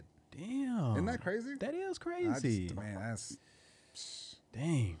dead. Damn. Isn't that crazy? That is crazy. Man, that's.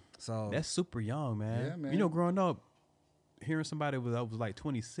 Dang. So. That's super young, man. Yeah, man. Growing up, hearing somebody that was like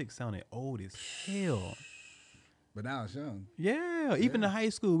 26 sounded old as hell. But now it's young. Yeah. Even in high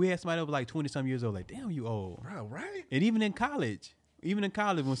school, we had somebody that was like 20-some years old. Like, damn, you old. Bro, right? And even in college,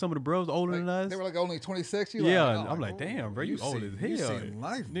 when some of the bros older than us. They were like only 26. Yeah, I'm like, damn, bro, you old as hell. You seen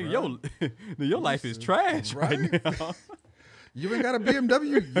life, Nigga, bro. your life is trash right now. You ain't got a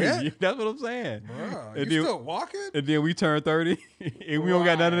BMW yet? That's what I'm saying. Bro, And you then- still walking? And then we turn 30, and we don't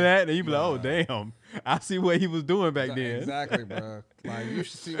got none of that. And you be like, oh, Right. damn. I see what he was doing back then. Exactly, bro. Like, you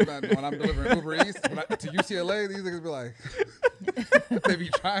should see when I'm delivering Uber Eats to UCLA, these niggas be like, they be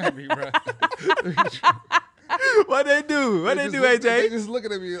trying me, bro. What they do? What they do, AJ? They just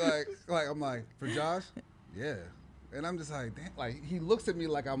looking at me like I'm like, for Josh? Yeah. And I'm just like, damn, like, he looks at me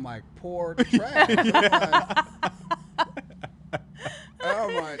like I'm like poor trash.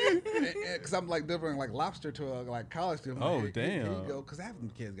 I'm like, because I'm like delivering like lobster to a college student. Oh, Here damn. you go. Because half of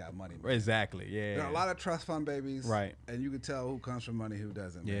them kids got money. Man. Exactly, yeah. There are a lot of trust fund babies. Right. And you can tell who comes from money, who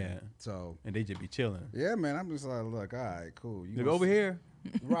doesn't. Yeah. Man. So, And they just be chilling. yeah, man, I'm just like, look, all right, cool. You Look gonna over see- here.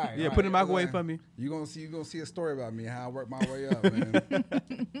 Right. Yeah, right. put it in the It's microwave like, for me. You gonna see a story about me, how I work my way up,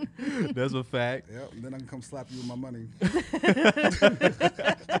 man. That's a fact. Yep. And then I can come slap you with my money.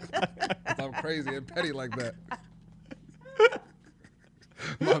 'Cause I'm crazy and petty like that.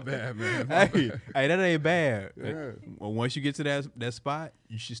 My bad, man. My Hey, bad. hey, that ain't bad. Yeah. Well, once you get to that spot,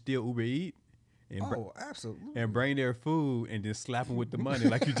 you should still Uber Eat Oh, absolutely. and bring their food and then slap them with the money,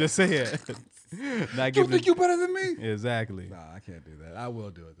 like you just said. Not You give think you better than me? Exactly. Nah, I can't do that. I will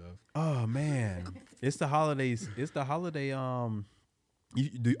do it though. Oh man, it's the holidays. It's the holiday. Are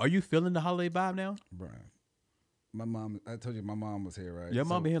you feeling the holiday vibe now? Brian, my mom. I told you my mom was here, right? Your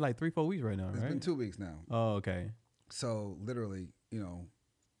mom So, been here like 3-4 weeks right now, It's right? been 2 weeks now. Oh, okay. So literally,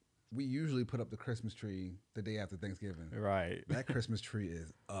 we usually put up the Christmas tree the day after Thanksgiving. Right. That Christmas tree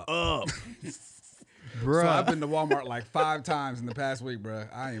is up. Bruh. So I've been to Walmart like 5 times in the past week, bruh.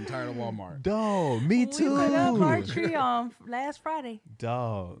 I am tired of Walmart. Dog, me We too. put up our tree on last Friday.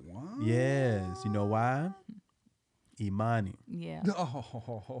 Dog. What? Yes. You know why? Imani. Yeah.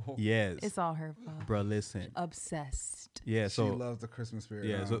 Oh, Yes. It's all her fault. Bro, listen. Obsessed. Yeah, she so loves the Christmas spirit.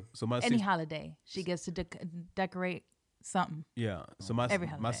 yeah, huh? so my Any sis- holiday, she gets to decorate something. yeah, so my Every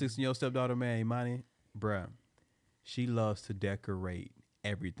my holiday. 16-year-old stepdaughter, man, Imani, bruh, she loves to decorate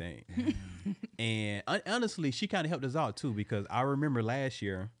everything. And honestly, she kind of helped us out too, because I remember last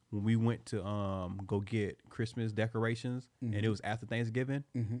year when we went to go get Christmas decorations, and it was after Thanksgiving,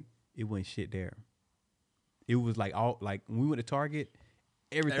 it wasn't shit there. It was like when we went to Target,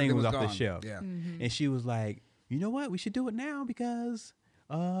 everything was off the shelf. Yeah. And she was like, you know what? We should do it now because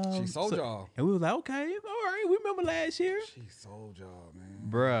She sold y'all. And we was like, okay, all right. We remember last year. She sold y'all, man.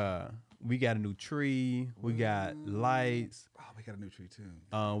 Bruh, we got a new tree. We got lights. Oh, we got a new tree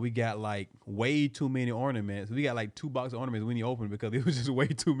too. We got like way too many ornaments. We got like 2 boxes of ornaments we didn't open because it was just way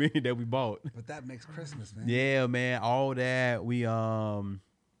too many that we bought. But that makes Christmas, man. Yeah, man. All that. We got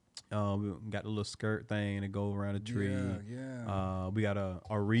the little skirt thing to go around the tree. Yeah. We got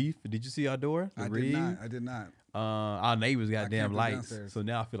a wreath. Did you see our door? The I wreath? did not. Our neighbors got damn camped lights. downstairs. So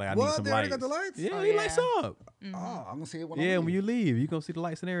now I feel like I What? need some They already lights. got the lights? Yeah, Oh, he yeah. lights up. Oh, I'm gonna see it when Yeah, I when leave. you leave, you gonna see the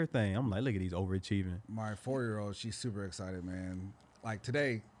lights and everything. I'm like, look at these overachieving. My 4-year-old, she's super excited, man. Like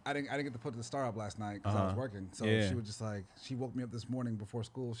today, I didn't get to put the star up last night because I was working. So Yeah. she was just like, she woke me up this morning before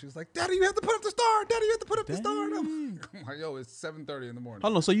school. She was like, "Daddy, you have to put up the star. Daddy, you have to put up the star." And I'm like, "Yo, it's 7:30 in the morning."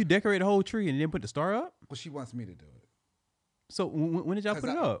 Hold on, so you decorate the whole tree and then put the star up? Well, she wants me to do it. So when did y'all 'Cause put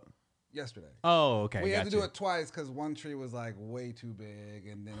it I- up? Yesterday. Oh, okay. We had to gotcha. do it twice because one tree was like way too big,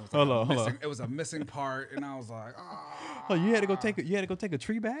 and then it was Hold like on, hold on. it was a missing part, and I was like, "Ah." Oh, you had to go take a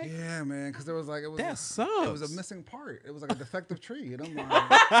tree back? Yeah, man, because there was like it was That It was sucks. a missing part. It was like a defective tree, and I'm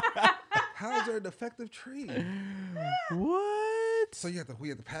like, "How is there a defective tree?" What? So we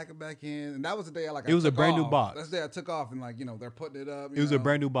had to pack it back in, and that was the day It was a took brand new off. box. That's the day I took off, and like they're putting it up. It was a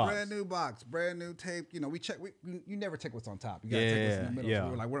brand new box. brand new box, brand new tape. We check. You never take what's on top. You gotta take what's in the middle. Yeah. So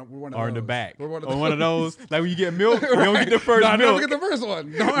we're like we're one of Or those. in the back. We're Or one of those. Like when you get milk, you don't get the first No, milk. never get the first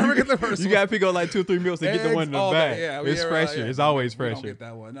one. Don't ever get the first You one. gotta pick up like 2 or 3 milks and get the one in the Eggs, back. yeah, It's fresher. It's always We don't fresher. get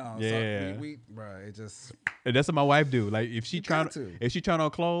that one. No. Yeah. So we bro, it just And that's what my wife do. Like if she You trying got to. if she trying on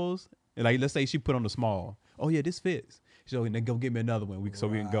clothes, and like let's say she put on the small. Oh yeah, this fits. So then go get me another one so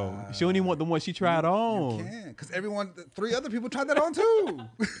we can go. She don't even want the one she tried on. you can, because 3 other people tried that on too.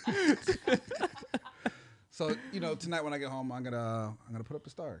 So tonight when I get home, I'm gonna put up the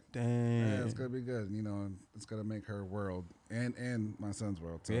star. Dang. Yeah, it's gonna be good. It's gonna make her world and my son's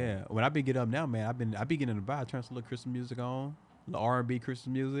world. So. Yeah. When I been get up now, man, I be getting in the vibe, turn some little Christmas music on, little R&B Christmas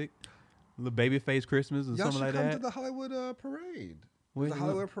music, little Babyface Christmas or Y'all something should like come that. to the Hollywood parade. Where's The it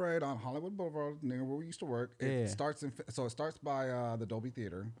Hollywood Parade on Hollywood Boulevard, near where we used to work. Yeah. It starts by the Dolby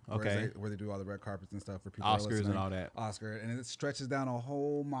Theater, Okay. where they do all the red carpets and stuff for people. Oscars that are and listening. all that. Oscar, and it stretches down a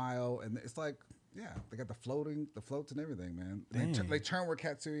whole mile, and it's like, yeah, they got the floats and everything, man. Dang. They turn where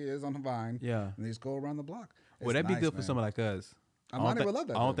Katsui is on the Vine, Yeah. and they just go around the block. Well, It's that'd be nice, good for man. someone like us. Amani would love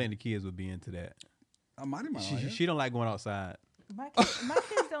that. I don't though. think the kids would be into that. Amani might like it. She don't like going outside. My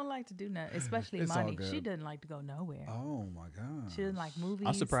kids don't like to do nothing, especially It's all Monty. good. She doesn't like to go nowhere. Oh my god. She doesn't like movies.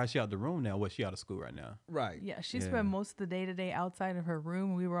 I'm surprised she out the room now. What, she out of school right now? Right. Yeah, she Yeah. spent most of the day today outside of her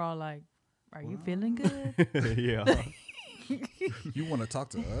room. We were all like, "Are you feeling good?" Yeah. You want to talk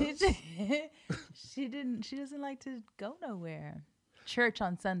to us? She doesn't like to go nowhere. Church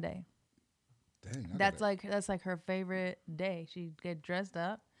on Sunday. Dang. I That's gotta- like her favorite day. She get dressed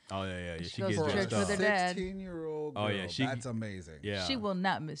up. Oh yeah. She She goes gets to dressed church with up. her dad. 16-year-old girl. Oh, yeah, she- That's amazing. Yeah. She will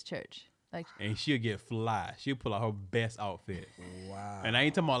not miss church. Like And she'll get fly. She'll pull out her best outfit. Wow. And I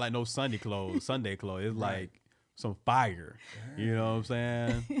ain't talking about like no Sunday clothes. It's like some fire. You know what I'm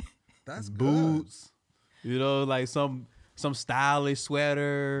saying? That's good. Boots. Like some stylish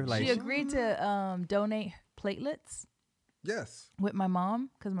sweater. Like she agreed to donate platelets Yes. with my mom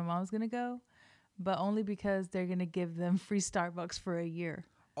because my mom's gonna go, but only because they're gonna give them free Starbucks for a year.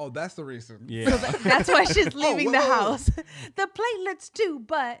 Oh, that's the reason. yeah. That's why she's leaving the whoa. house. The platelets too,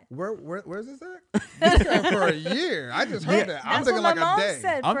 but Where's this at? This guy for a year. I just heard that. I'm that's thinking what my like mom a day.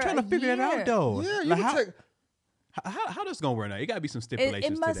 said. I'm for trying to a figure it out year. though. Yeah, you Like, can take. how this gonna work now? It gotta be some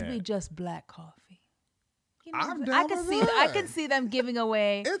stipulations It must to that. be just black coffee. You know, I'm I down can with see. that. I can see them giving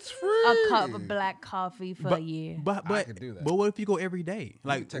away It's free. a cup of black coffee for a year. But I could do that. But what if you go every day?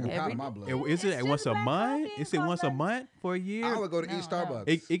 Like take a Every pound of my day. blood. Is it It's at once just a black month? coffee Is it and once a coffee. month for a year? I would go to No, eat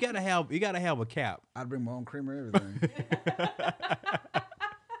Starbucks. It gotta have a cap. I'd bring my own creamer, everything.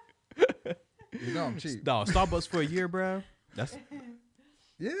 I'm cheap. No, Starbucks for a year, bro. That's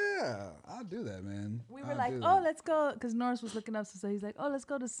Yeah, I'll do that, man. We were I'll like, do oh, that. let's go, because Norris was looking up, so he's like, oh, let's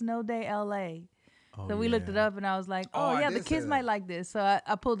go to Snow Day, LA. oh, So we looked it yeah. up, and I was like, Oh, oh, I yeah, the did say kids that. might like this. So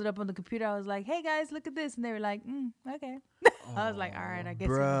I pulled it up on the computer. I was like, hey, guys, look at this. And they were like, okay. I was like, all right, I guess.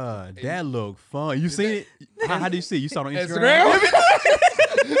 Bruh, that looked fun. You seen it? How do you see it? You saw it on Instagram?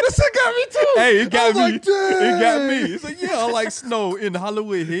 Instagram? This shit got me too. Hey, it got me. Like, It got me. It's like, yeah, I like snow in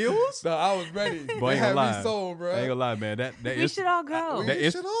Hollywood Hills. No, I was ready. Boy, I They ain't had gonna me lie. sold, bro. I ain't gonna lie, man. That We is, should all go. that We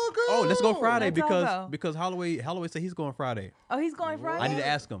is- should all go. Oh, let's go Friday Let's all go. because Holloway said he's going Friday. Oh, he's going Friday. I need to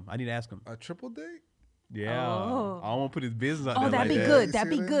ask him. A triple date? Yeah. Oh. I don't want to put his business out Oh, there that'd like be that. good. That'd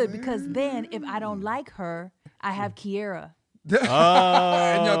be See good that? because then if I don't like her, I have Kiera. Oh,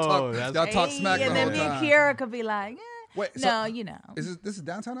 And y'all that's- talk smack Hey, the and whole then me and time. Kiera could be like, Wait, no, so you know. this is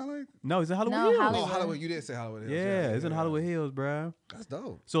downtown LA? no, it's in Hollywood No, Hills. Hollywood. Oh, Hollywood. You did say Hollywood Hills. Yeah, it's in Hollywood Hills, bro. That's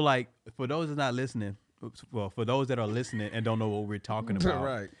dope. So, like, for those that's not listening, well, for those that are listening and don't know what we're talking about,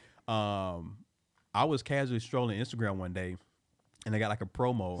 Right. I was casually strolling Instagram one day, and I got like a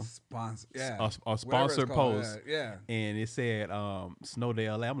promo, Sponsor. Yeah. a Whatever sponsored it's called, post, Yeah. and it said Snow Day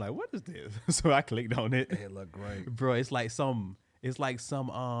LA. I'm like, what is this? So I clicked on it, It looked great. bro. It's like some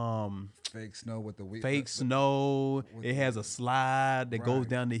Fake snow with the wheat. fake snow. It has a slide that goes Right.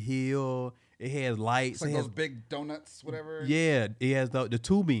 down the hill. It has lights. It's like it has those big donuts, whatever. Yeah, it has the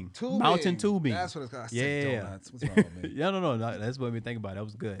tubing, mountain tubing. That's what it's called. I said Yeah. donuts. What's wrong with me? Yeah, no, that's what we think about. That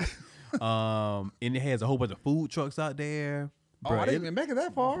was good. And it has a whole bunch of food trucks out there. Oh, I didn't even make it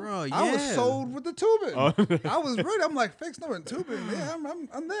that far. Bro, I was yeah. sold with the tubing. Oh. I was ready. I'm like, fake snow and tubing. Yeah,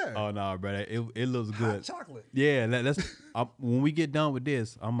 I'm there. Oh no, brother, it looks good. Hot chocolate. Yeah, let's. When we get done with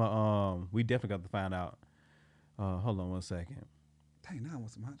this, we definitely got to find out. Hold on one second. Dang, now I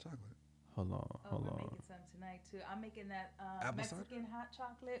want some hot chocolate. Hold on. We're making some tonight too. I'm making that Apple cider? Mexican hot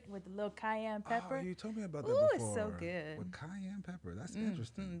chocolate with a little cayenne pepper. Oh, you told me about that Ooh, before. it's so good. With cayenne pepper. That's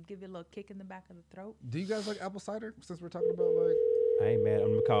interesting. Give you a little kick in the back of the throat. Do you guys like apple cider? Since we're talking about like. I ain't mad. I'm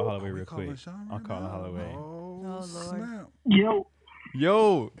gonna call Holloway we real calling quick. Sean I'm right calling now? Holloway. Oh, Lord. snap.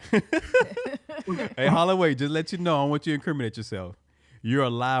 Yo. Hey Holloway, just let you know, I don't want you to incriminate yourself. You're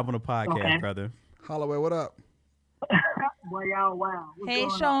live on the podcast, Okay. brother. Holloway, what up? Boy, y'all, wow. What's Hey,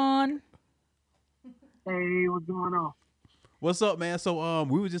 going on? Sean. Hey, what's going on? What's up, man? So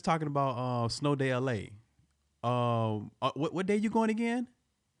we were just talking about Snow Day LA. What day you going again?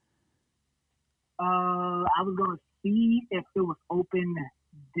 I was gonna see if it was open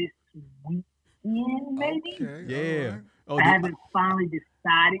this weekend, maybe. Okay. Yeah. all right. Oh, I haven't finally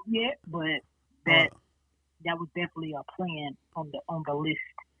decided yet, but that was definitely a plan on the list.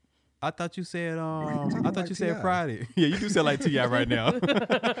 I thought you said talking I thought like you said T.I. Friday. Yeah, you do sound like T.I. right now.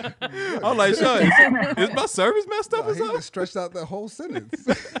 I'm like, Sean, is my service messed up Nah, or he something? just stretched out the whole sentence.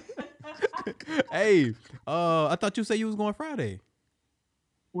 Hey, I thought you said you was going Friday.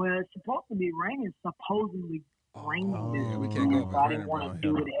 Well, it's supposed to be raining, supposedly raining this yeah, we can't go weekend, if so it's I didn't raining, want to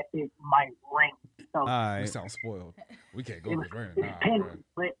bro. do it if it might rain. So All We right. sound spoiled. We can't go it if was it's raining. Nah, bro. depending.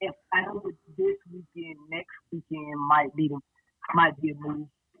 But if I do it this weekend, next weekend might be a move.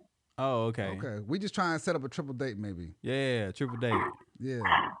 Oh, okay. Okay, we just try and set up a triple date, maybe. Yeah, triple date. Yeah.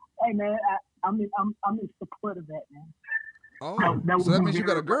 Hey man, I'm in support of that, man. Oh, that so that would means be you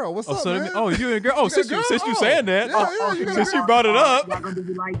got a very- girl. What's Oh, up, so man? that mean, you and a girl. Oh, You got a girl? since you Oh. saying that, Yeah, you got a since you girl? brought it up. Y'all gonna do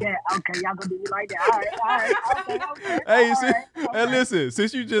me like that? Okay, y'all gonna do me like that? All right. Okay. Hey, all see, right, hey, listen.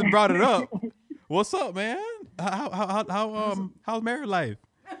 Since you just brought it up, what's up, man? How's married life?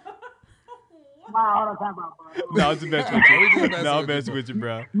 Wow, hold on, time out, bro. No, I'm just messing with We just you. messing No, I'm with you. messing with you,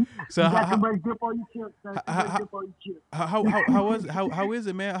 bro. So You got too how much dip on your chips, sir. Too much dip on your chips. how is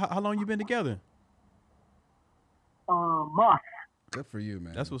it, man? How long you been together? Month. Good for you,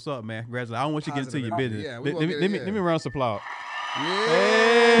 man. That's what's up, man. Congratulations. I don't want you to get into Positive your energy. business. Yeah, we let, won't me, get let, it, me, yeah. let me round some applause. Yeah.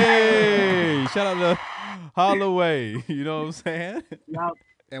 Hey, shout out to Holloway. You know what I'm saying? Y'all,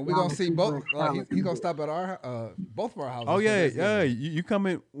 And we're gonna see both. Y'all He's gonna stop at our both of our houses. Oh for yeah, Thanksgiving. yeah. You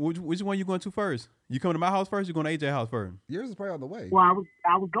coming? Which one you going to first? You coming to my house first? You going to AJ house first? Yours is probably on the way. well,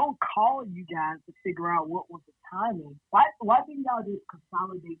 I was gonna call you guys to figure out what was the timing. Why didn't y'all just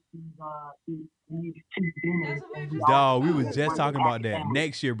consolidate these two dinners? and we all Dog, we do was it just one talking at about the that. family?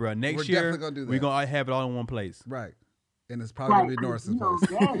 Next year, bro. Next We're year, definitely gonna do we that. gonna have it all in one place. Right. And it's probably gonna be Norris's you know,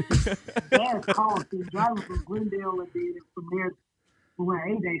 place. Dad called to driving from Glendale and then from there to where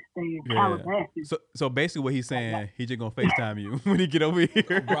AJ stay in Yeah. Calabasas. So basically, what he's saying, he just gonna FaceTime you when he get over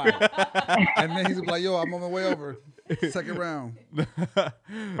here. Right. And then he's gonna be like, "Yo, I'm on my way over. Second round."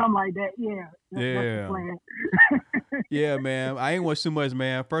 Something like that, yeah. That's Yeah. the plan. Yeah, man. I ain't watched too much,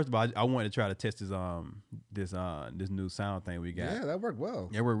 man. First of all, I wanted to try to test this new sound thing we got. Yeah, that worked well.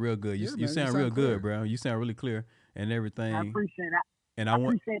 Yeah, we're real good. You, Yeah, you man, you sound sound real clear. good, bro. You sound really clear and everything. I appreciate that. And I I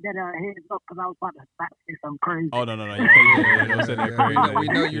want. appreciate that heads up because I was about to say something crazy. Oh no, you can't. Don't say that Yeah, crazy. we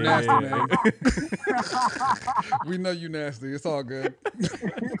know you Yeah, nasty, yeah. man. We know you nasty. It's all good.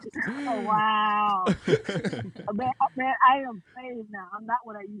 Oh, wow. man, I am saved now. I'm not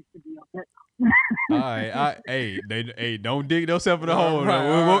what I used to be. Okay? All right, hey, don't dig yourself in the hole.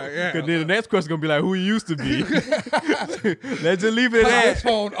 Right, yeah. Because then the next question gonna be like, who you used to be. Let's just leave it Cut at his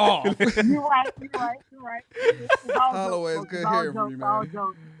phone off. You're right. It's all Holloway, it's jokes, good it's all hearing from you, jokes, all man.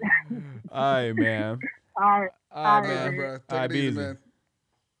 jokes. All right, man. All right. All right, man, bro. Take All right, it easy, be man.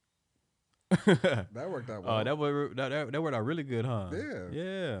 That worked out well. That worked out really good, huh?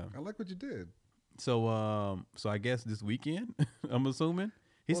 Yeah. I like what you did. So I guess this weekend, I'm assuming.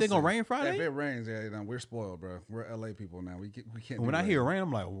 He We'll said gonna see. rain Friday. If it rains, we're spoiled, bro. We're LA people now. We can't. When do I hear rain,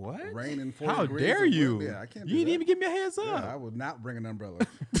 I'm like, what? Rain and 40 How degrees dare and you? wind. Yeah, I can't do You didn't that. even give me a heads up. Yeah, I would not bring an umbrella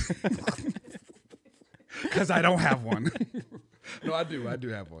because I don't have one. No, I do. I do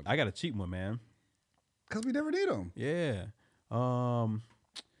have one. I got a cheap one, man. Because we never need them. Yeah.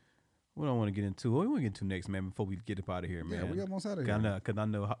 What do I want to get into? What do we want to get into next, man? Before we get up out of here, man. Yeah, we almost out of here. Because I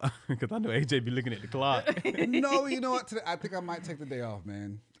know AJ be looking at the clock. No, you know what? Today, I think I might take the day off,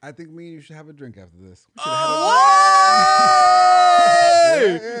 man. I think me and you should have a drink after this. That's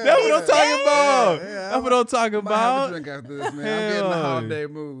what I'm talking about. That's what I'm talking Might have a about. drink after this, man. I'm getting in the holiday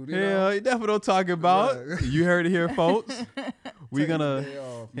mood. You know? Yeah, that's what I'm talking about. Right. You heard it here, folks. We Taking gonna the day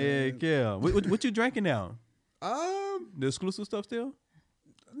off, man. heck yeah. What you drinking now? The exclusive stuff still?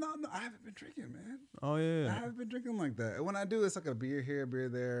 No, I haven't been drinking, man. Oh I yeah. haven't been drinking like that. When I do, it's like a beer here, beer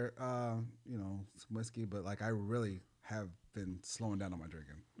there, some whiskey. But like, I really have been slowing down on my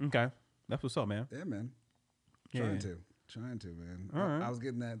drinking. Okay, that's what's up, man. Yeah, man. Yeah. Trying to, man. All right. I was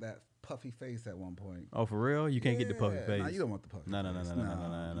getting that puffy face at one point. Oh, for real? You can't get the puffy face. Nah, you don't want the puffy No. face.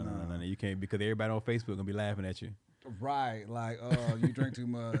 No. You can't because everybody on Facebook gonna be laughing at you. Right, like, oh, you drink too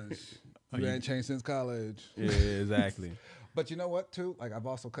much. You ain't changed since college. Yeah, exactly. But you know what, too? Like, I've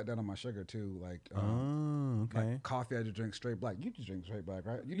also cut down on my sugar, too. Like, okay. like coffee, I just drink straight black. You just drink straight black,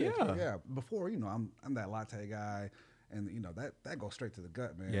 right? You did, Yeah. Yeah. Before, I'm that latte guy, and, that goes straight to the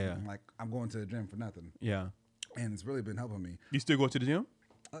gut, man. Yeah. Like, I'm going to the gym for nothing. Yeah. And it's really been helping me. You still go to the gym?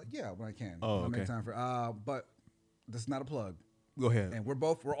 Yeah, when I can. Oh, When I okay. make time for but this is not a plug. Go ahead. And we're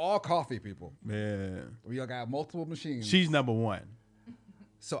all coffee people. Yeah. We all got multiple machines. She's number one.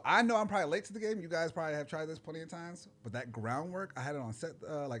 So I know I'm probably late to the game. You guys probably have tried this plenty of times. But that Groundwork, I had it on set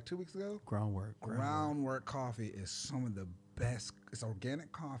like 2 weeks ago. Groundwork coffee is some of the best. It's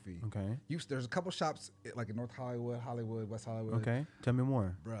organic coffee. Okay. There's a couple shops like in North Hollywood, West Hollywood. Okay. Tell me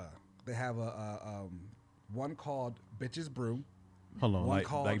more. Bruh, they have a one called Bitches Brew. Hold on, One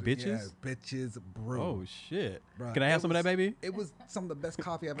like bitches? Yeah, Bitches Brew. Oh shit! Bruh, Can I have some of that, baby? It was some of the best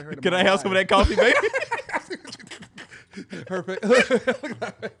coffee I've ever heard. Can I have some of that coffee, baby? Perfect.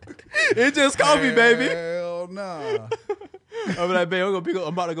 It's just coffee, baby. Hell no. I'm like, babe, I'm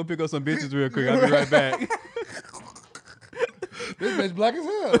about to go pick up some bitches real quick. I'll be right back. This bitch black as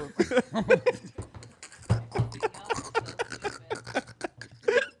hell.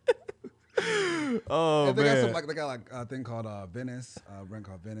 Oh and they man. got a thing called Venice, a brand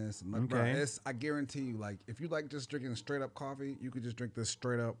called Venice. And Okay. I guarantee you, like, if you like just drinking straight up coffee, you could just drink this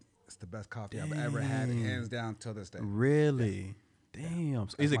straight up. It's the best coffee I've ever had, hands down, till this day. Really? Damn.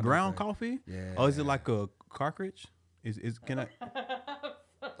 So is it my ground new thing. coffee? Yeah. Or is it like a cartridge? Can I?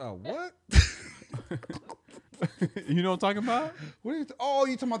 Oh, what? You know what I'm talking about? What are you?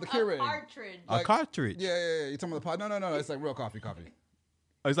 You talking about the Keurig? Cartridge. A cartridge. Yeah. You talking about the pod? No. It's like real coffee.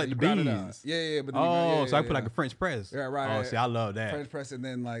 Oh, it's like You the grind it up. beans. Yeah. But then Oh, so I put yeah. like a French press. Yeah, right. Oh, see, I love that. French press, and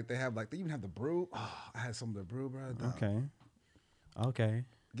then like they even have the brew. Oh, I had some of the brew, bro. Dog. Okay.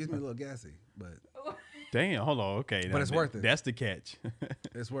 Gives me a little gassy, but Damn. Hold on. Okay. But it's worth it. That's the catch.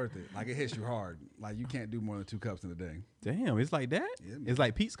 it's worth it. Like, it hits you hard. Like, you can't do more than 2 cups in a day. Damn. It's like that. Yeah, man. It's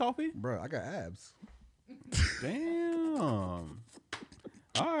like Pete's coffee. Bro, I got abs. Damn.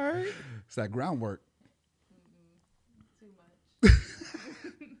 All right. It's that groundwork. Too much.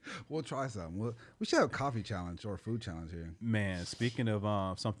 We'll try something. We should have a coffee challenge or a food challenge here. Man, speaking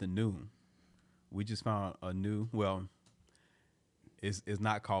of something new, we just found a new. Well, it's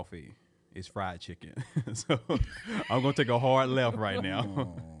not coffee. It's fried chicken. So I'm gonna take a hard left right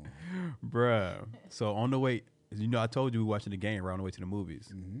now, bruh. So on the way, I told you we were watching the game. We're on the way to the movies.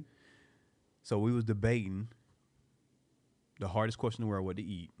 Mm-hmm. So we was debating the hardest question in the world: what to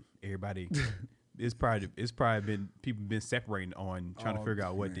eat. Everybody, it's probably been people been separating on trying to figure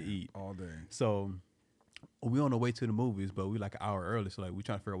out what to eat all day. So we on the way to the movies, but we like an hour early. So like we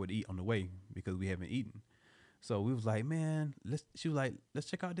trying to figure out what to eat on the way because we haven't eaten. So we was like, man, she was like, let's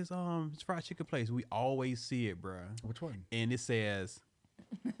check out this fried chicken place. We always see it, bruh. Which one? And it says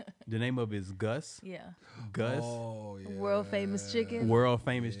the name of it is Gus. Yeah. Gus. Oh, yeah. World famous chicken. World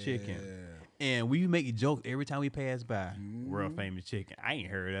famous chicken. And we make jokes every time we pass by. World famous chicken. I ain't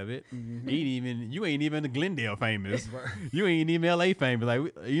heard of it. You ain't even the Glendale famous. You ain't even LA famous. Like,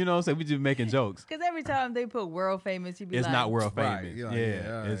 you know what I'm saying? We just making jokes. Because every time they put world famous, you be It's like, not world Right, famous. you're like, yeah,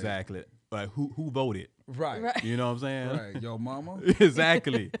 right. exactly. Like who voted? Right. You know what I'm saying? Right. Yo, mama.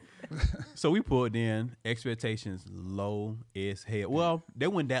 Exactly. So we pulled in expectations low as hell. Well, they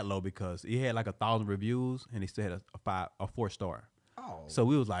weren't that low because it had like 1,000 reviews and they still had a 4-star. Oh. So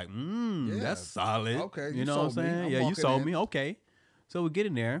we was like, Yeah. that's solid. Okay, You know what I'm sold me. saying? I'm Yeah, you walking sold in. me. Okay. So we get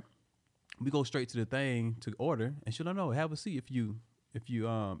in there. We go straight to the thing to order, and she'll know, have a seat if you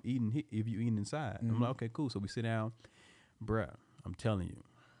eating inside. I'm like, okay, cool. So we sit down. Bruh, I'm telling you,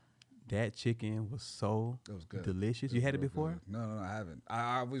 that chicken was so good. delicious. It You was had it real before? good. No, I haven't.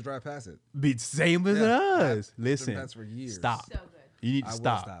 I always drive past it. Be same as Yeah, us. Listen, that's for years. stop. So good. You need to I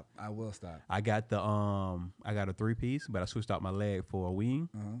stop. will stop. I will stop. I got the I got a 3-piece, but I switched out my leg for a wing,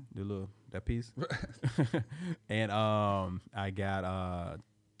 that piece, and I got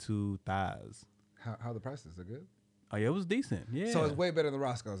 2 thighs. How the prices are good? Oh yeah, it was decent. Yeah. So it's way better than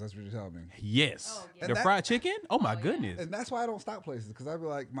Roscoe's. That's what you're telling me. yes. Oh, yeah. The And fried chicken. Oh my goodness. And that's why I don't stop places because I be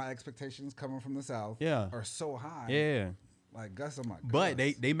like, my expectations coming from the South Yeah. are so high. Yeah. Like Gus, I'm like, But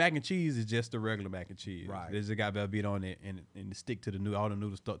Gus. they mac and cheese is just the regular mac and cheese. Right. They just got beat on it and stick to all the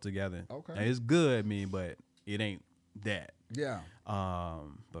noodles stuck together. Okay. And it's good, but it ain't that. Yeah.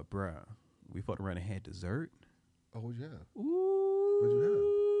 But bruh, we fucked around and had dessert. Oh, what'd you have? Ooh. What'd you have?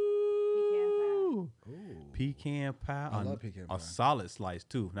 Pecan Ooh. Pecan pie. I love pecan pie. A solid slice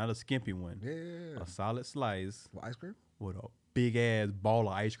too, not a skimpy one. Yeah. A solid slice Well, ice cream? with a big ass ball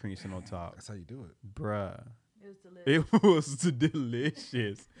of ice cream sitting on top. That's how you do it. Bruh. It was delicious. It was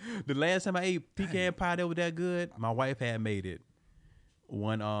delicious. The last time I ate pecan pie that was that good, my wife had made it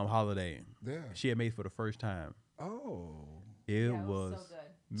one holiday. Yeah. She had made it for the first time. Oh. It Yeah, was, so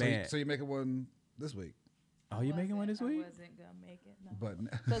good. man. So you're making one this week? Oh, you making one this week? I wasn't gonna make it. No. But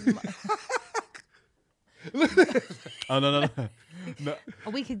 'Cause Oh no.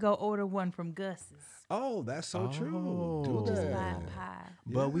 we could go order one from Gus's. oh, that's so true. Oh. Do Just that. buy a pie.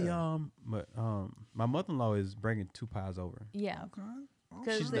 But Yeah. my mother-in-law is bringing 2 pies over. Yeah. Okay.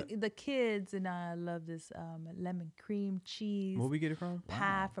 Because the kids and I love this lemon cream cheese Where we get it from?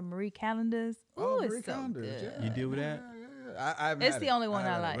 pie from Marie Callender's. Oh, Ooh, Marie it's so Callender's, good. yeah. You deal with that? Yeah. I haven't It's had the it. only one I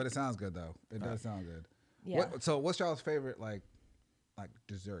haven't had it, like. But it sounds good though. It does sound good. Yeah. So what's y'all's favorite like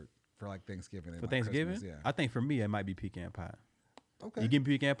dessert for like Thanksgiving? And, For like, Thanksgiving? Christmas? Yeah. I think for me it might be pecan pie. Okay. You give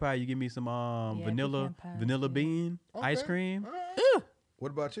me pecan pie, you give me some Yeah, vanilla pecan pie, vanilla yeah. bean ice Okay. cream. All right.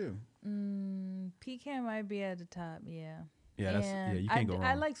 What about you? Pecan might be at the top, yeah. Yeah, that's And you can't go wrong.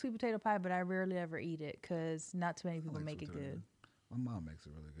 I like sweet potato pie, but I rarely ever eat it because not too many people like make sweet it potato. good. My mom makes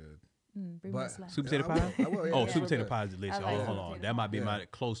it really good. Bring me a But- slice. Sweet potato I will, pie? I will, yeah, Oh, yeah, sweet I potato will. pie is delicious. I like Hold sweet on. potato That might be pie. my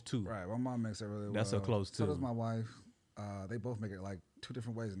close two. Right. My mom makes it really well. That's so close, So does too. my wife. They both make it like 2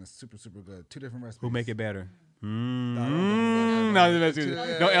 different ways, and it's super, super good. 2 different recipes. Who make it better? No, No, It's two-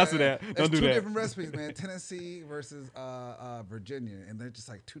 don't answer that. It's Don't do 2 that. different recipes, man. Tennessee versus Virginia, and they're just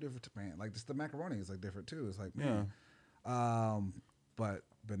like 2 different. Man, like just the macaroni is like different too. It's like man. But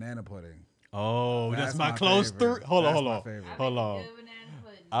banana pudding. Oh, that's my my close favorite. three. Hold on, That's hold my on, favorite. hold on.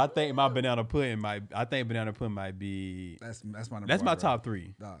 I think my banana pudding might. I think banana pudding might be. That's my number That's my one, bro. top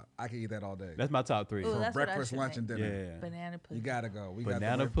 3. Nah, I can eat that all day. That's my top 3. Ooh, For that's what I breakfast, should lunch, and make. dinner. Yeah. Banana pudding. You gotta go. We got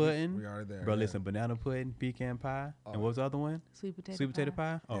Banana the pudding. We already there. Bro, yeah. listen, banana pudding, pecan pie, and what was the other one? Sweet potato Sweet potato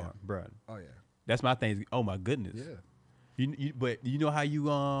pie. Oh, Yeah. bro, Oh yeah. that's my thing. Oh my goodness. Yeah. But you know how you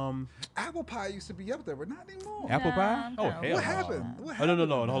Apple pie used to be up there, but not anymore. apple Nah, pie? I'm Oh kinda hell. with What no. happened? What Oh no,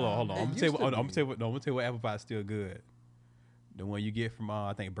 happened? hold on. It I'm gonna used tell you. to I'm gonna be. tell you what. No, I'm gonna tell you what apple pie is still good. The one you get from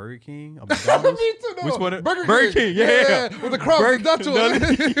I think Burger King or McDonald's. Me too, no. Which one? Burger King. Yeah. With the crumb Dutch one.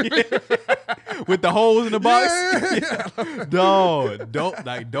 With the holes in the box. Yeah. Dog,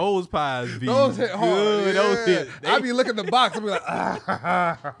 like those pies be Those hit hard. good. Yeah. Those hit. I be looking at the box. I be like,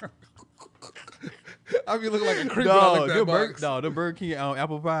 I be looking like a creep when I look at that box. the Burger King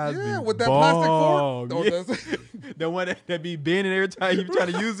apple pies. Yeah, be with that plastic fork. bomb. Oh, Yeah. that's- The one that be bending every time you try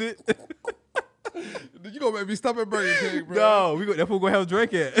to use it. You gonna make me stop at Burger King, bro? No, that's what we're gonna have a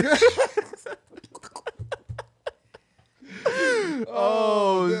drink at.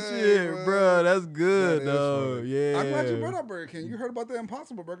 Oh dang, shit, bro. bro, that's good That is though. funny. Yeah, I'm glad you brought up Burger King. You heard about the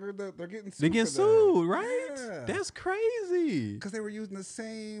Impossible Burger? They're getting sued. They get for that. sued, right? Yeah. That's crazy. Because they were using the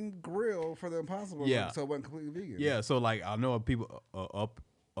same grill for the Impossible Yeah. Burger, so it wasn't completely vegan. Yeah, so like I know people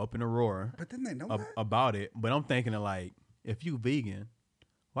up in a roar But didn't they know that? about it, but I'm thinking of like, if you vegan,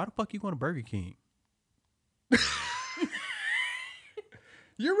 why the fuck you going to Burger King?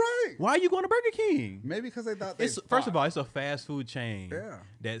 You're right. Why are you going to Burger King? Maybe because they thought First of all, it's a fast food chain Yeah.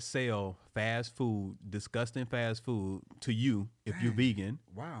 that sell fast food, disgusting fast food to you if you're vegan.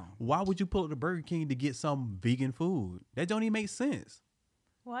 Wow. Why would you pull up to Burger King to get some vegan food? That don't even make sense.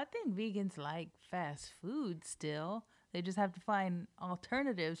 Well, I think vegans like fast food still. They just have to find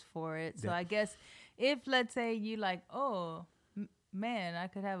alternatives for it. So I guess if, let's say, you like, oh, man, I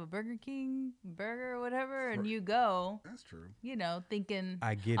could have a Burger King burger or whatever, and you go. That's true. You know, thinking.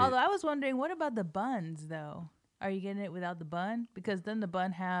 I get it. Although I was wondering, what about the buns, though? Are you getting it without the bun? Because then the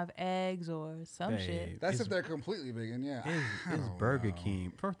bun have eggs or some shit. That's if they're completely vegan, yeah. It's Burger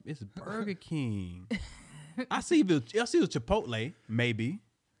King. First, it's Burger King. I see the Chipotle, maybe.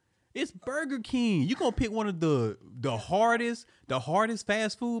 It's Burger King. You gonna pick one of the hardest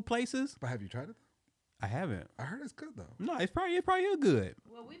fast food places? But have you tried it? I haven't. I heard it's good though. No, it's probably good.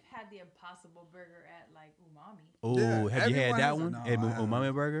 Well, we've had the Impossible Burger at like Umami. Oh, Yeah, have you had everyone that has one? No, At I haven't.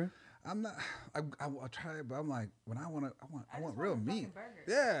 Umami Burger? I'm not. I'll try it, but I'm like, when I want real want a meat. fucking burger.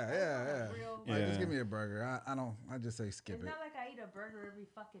 Yeah. Like, Yeah. just give me a burger. I don't. I just say skip It's it. not like I eat a burger every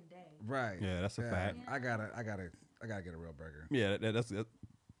fucking day. Right. Yeah, that's a fact. I gotta get a real burger, Yeah,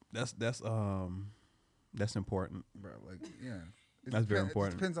 that's important. bro. Like, yeah. That's very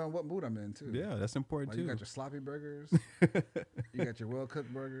important. It depends on what mood I'm in too. Yeah, that's important Like, too. you got your sloppy burgers. You got your well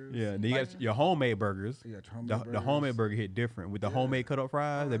cooked burgers. Yeah, then you got your homemade burgers. You got your homemade The homemade burger hit different with the homemade cut up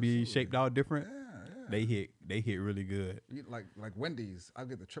fries. They be absolutely. shaped out different. Yeah. They hit really good. You, like Wendy's. I'll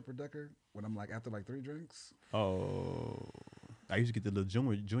get the triple decker when I'm like after like 3 drinks. Oh, I used to get the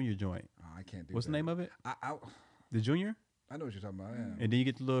little junior joint. Oh, I can't do. What's that. the name of it? I The junior. I know what you're talking about. Yeah. And then you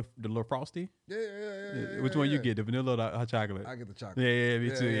get the little frosty. Yeah. Which one you get? The vanilla or the hot chocolate? I get the chocolate. Yeah, me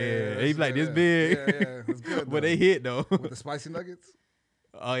too. Yeah. They that's be like this good. big. Yeah, it's good. But though. they hit though. with the spicy nuggets.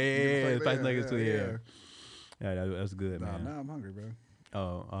 Oh You yeah, get the spicy flavor, nuggets too. Yeah, that's good, Nah, man. now I'm hungry, bro.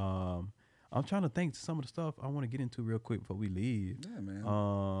 Oh, I'm trying to think some of the stuff I want to get into real quick before we leave. Yeah,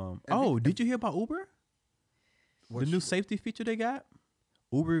 man. Did you hear about Uber? The new safety feature they got?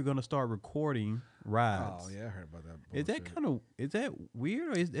 Uber gonna start recording rides. Oh yeah, I heard about that. Is that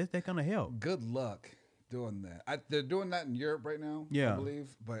weird or is that gonna help? Good luck doing that. They're doing that in Europe right now. Yeah. I believe,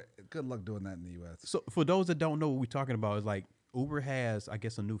 but good luck doing that in the U.S. So for those that don't know what we're talking about, is like Uber has, I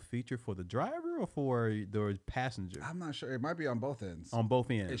guess, a new feature for the driver or for the passenger? I'm not sure. It might be on both ends. On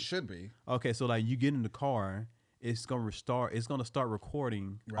both ends. It should be. Okay, so like you get in the car, it's gonna start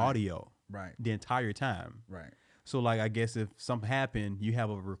recording audio Right. the entire time. Right. So like I guess if something happened, you have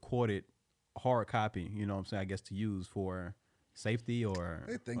a recorded hard copy, you know what I'm saying, I guess to use for safety or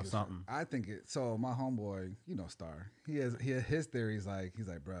something. I think it. So my homeboy, Star, his theory is like, he's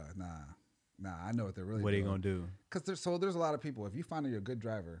like, bruh, nah, I know what they're really What doing. they gonna do? Because there's a lot of people. If you find that you're a good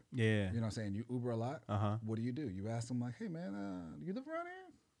driver, Yeah. you know what I'm saying, you Uber a lot. What do? You ask them like, hey man, you live around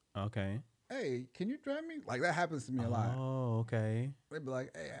here? Okay. Hey, can you drive me? Like that happens to me a lot. Oh, okay. They'd be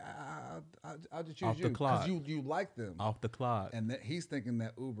like, hey, I'll just choose Off you the clock. you like them. Off the clock. And he's thinking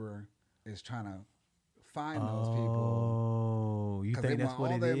that Uber is trying to find those people. Oh, you 'Cause think they that's want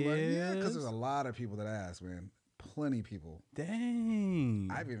what all it their money. is? Yeah, because there's a lot of people that ask, man. Plenty of people. Dang.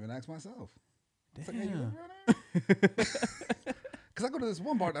 I've even asked myself. It's like, Damn. hey, you live around here? Because I go to this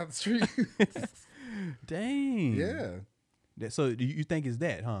one bar down the street. Dang. Yeah. So you think it's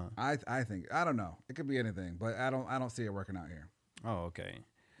that, huh? I think. I don't know. It could be anything, but I don't see it working out here. Oh, okay.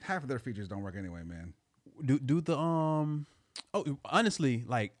 Half of their features don't work anyway, man. Do the honestly,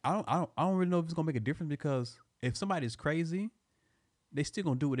 like I don't really know if it's gonna make a difference, because if somebody's crazy, they still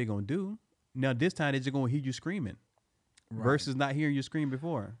gonna do what they gonna do. Now this time they're just gonna hear you screaming, versus not hearing you scream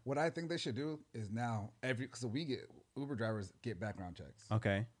before. What I think they should do is now because Uber drivers get background checks.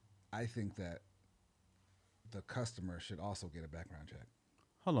 Okay. I think that the customer should also get a background check.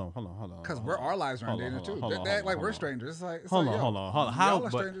 Hold on. Because our lives are in danger too. They act like we're strangers. It's like, Hold on. How? y'all are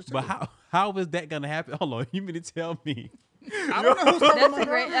strangers too. But how is that gonna happen? Hold on. You mean to tell me? I don't know who's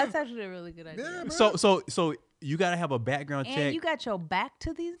talking That's actually a really good idea. Yeah, bro. So you gotta have a background check. And you got your back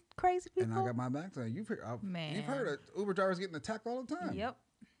to these crazy people. And I got my back to you've heard of Uber drivers getting attacked all the time. Yep.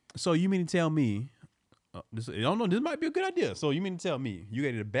 So you mean to tell me? This might be a good idea. So you mean to tell me you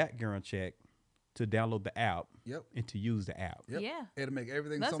got a background check to download the app? Yep. And to use the app? Yep. Yeah. It'll make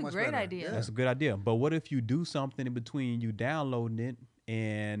everything That's so a much great better. idea. Yeah. That's a good idea. But what if you do something in between you downloading it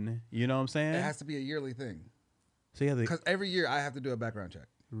and you know what I'm saying? It has to be a yearly thing. So you have to. Because every year I have to do a background check.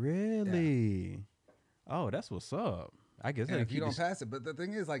 Really? Oh, that's what's up. I guess. And if you don't pass it, but the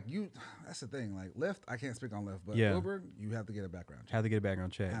thing is, like that's the thing. Like Lyft, I can't speak on Lyft, but Yeah. Uber, you have to get a background check. have to get a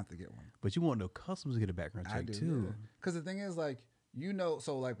background check. Have to get one. But you want the customers to get a background check I do too. Because the thing is, like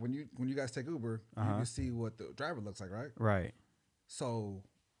so like when you guys take Uber, you can see what the driver looks like, right? Right. So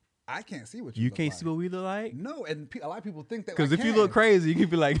I can't see what you You look can't like. see what we look like? No, and a lot of people think that. Because I if you can. look crazy, you could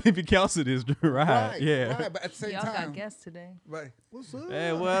be like, if you cancel this, right? right, Yeah. right, but at the same Y'all time, got guests today. right? What's up?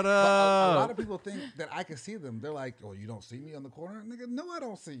 Hey, what But a lot up? of people think that I can see them. They're like, "Oh, you don't see me on the corner, nigga." No, I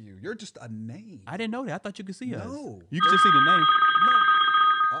don't see you. You're just a name. I didn't know that. I thought you could see us. No. You could just see the name. No.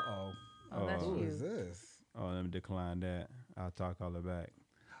 Uh-oh. Oh, that's Who you. is this? Oh, let me decline that. I'll talk all it back.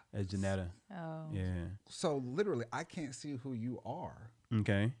 That's Janetta. Oh. Yeah. So literally, I can't see who you are,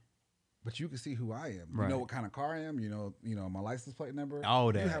 Okay. but you can see who I am. Right. You know what kind of car I am. You know my license plate number.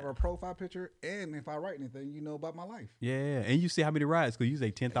 All that. You have a profile picture, and if I write anything, you know about my life. Yeah. And you see how many rides, because you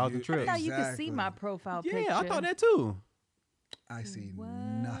say 10,000 You- I trips. thought you could Exactly. see my profile picture. Yeah, I thought that too. I see What?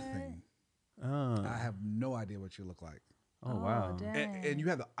 nothing. I have no idea what you look like, Oh, wow. Dang. and you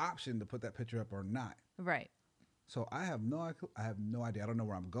have the option to put that picture up or not. Right. So I have no idea. I don't know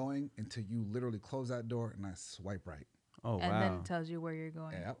where I'm going until you literally close that door and I swipe right. Oh, And wow. then it tells you where you're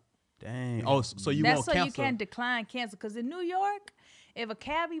going. Yep. Dang. Oh, so you That's won't so cancel. you can't decline, cancel. Because in New York, if a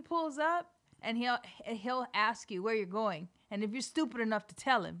cabbie pulls up and he'll ask you where you're going, and if you're stupid enough to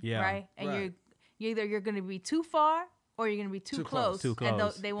tell him, Yeah. right, and Right. you're going to be too far or you're going to be too close. Too And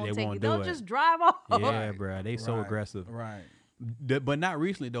close. they won't They take won't you. do They'll it. just drive off. Yeah, bro. They so Right. aggressive. Right. But not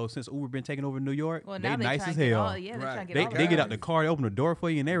recently, though. Since Uber been taking over New York, Well, they now nice trying as to get hell. all, yeah, they're Right. trying to They, get all they the get out money. the car, they open the door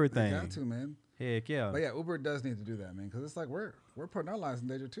for you and You everything. got to, man. Heck yeah. But yeah, Uber does need to do that, man, because it's like we're putting our lives in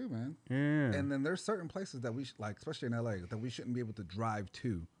danger too, man. Yeah. And then there's certain places that we like, especially in LA, that we shouldn't be able to drive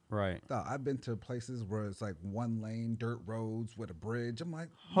to. Right. Dog, I've been to places where it's like one lane, dirt roads with a bridge. I'm like,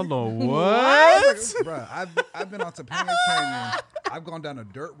 Hold on, I'm what? like, bruh, I've been on Topanga Canyon. I've gone down a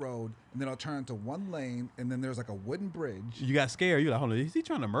dirt road, and then I'll turn into one lane, and then there's like a wooden bridge. You got scared. You're like, hold on, is he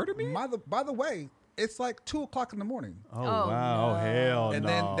trying to murder me? By the way, it's like 2:00 in the morning, Oh, Oh, wow. Oh, no. hell and no.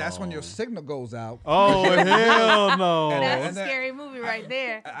 then that's when your signal goes out. Oh, hell no. That's And a then- scary movie right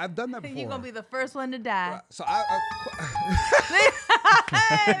there. I've done that before. You're going to be the first one to die. So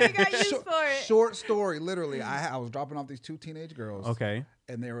Hey, they got used short, for it. short story. Literally, I was dropping off these two teenage girls. Okay.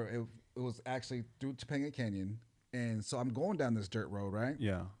 And they were it was actually through Topanga Canyon, and so I'm going down this dirt road, right?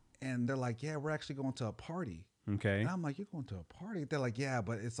 Yeah. And they're like, "Yeah, we're actually going to a party." Okay. And I'm like, "You're going to a party?" They're like, "Yeah,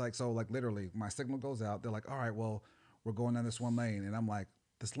 but it's like so like literally my signal goes out. They're like, "All right, well, we're going down this one lane," and I'm like,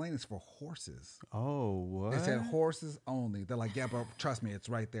 "This lane is for horses." Oh, what? They said horses only. They're like, "Yeah, but trust me, it's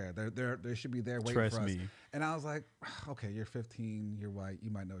right there. They should be there waiting Trust for us." me. And I was like, "Okay, you're 15, you're white, you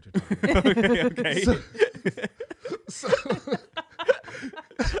might know what you're talking about." Okay. So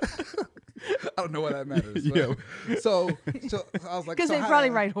I don't know why that matters. but- Yeah. So I was like, Because so they how- probably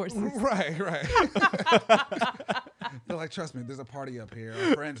ride horses. Right. They're like, trust me, there's a party up here.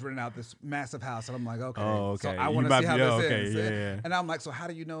 Our friends renting out this massive house, and I'm like, okay. Oh, So okay. I You want to might see how be- this okay, ends. yeah. And I'm like, so how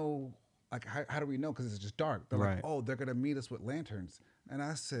do you know? Like, how do we know? Because it's just dark. They're Right. like, oh, they're gonna meet us with lanterns. And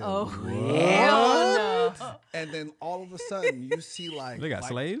I said, Oh, what? hell no. And then all of a sudden, you see like They got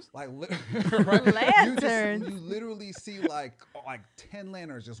slaves? like right? Lanterns. You literally see like 10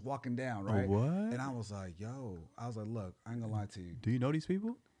 lanterns just walking down, right? what? And I was like, look, I ain't gonna lie to you. Do you know these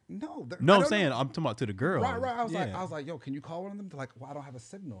people? No, No, I I'm don't saying know. I'm talking about to the girl. Right. I Yeah. was like, yo, can you call one of them? They're like, well, I don't have a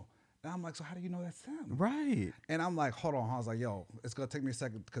signal. And I'm like, so how do you know that's them? Right. And I'm like, hold on. I was like, yo, it's gonna take me a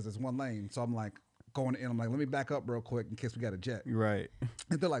second because it's one lane. So I'm like going in. I'm like, let me back up real quick in case we got a jet. Right.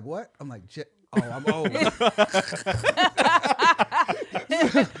 And they're like, what? I'm like, jet. Oh, I'm old.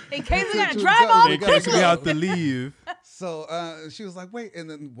 In case we got to To drive go. off They In gotta case we quickly. have to leave. So she was like, wait. And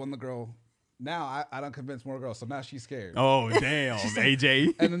then one of the girl, now I done convinced more girls. So now she's scared. Oh, damn,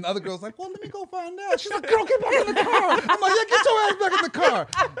 AJ. And then the other girl's like, well, let me go find out. She's like, girl, get back in the car. I'm like, yeah, get your ass back in the car.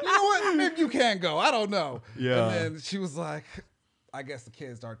 You know what? Maybe you can go. I don't know. Yeah. And then she was like, I guess the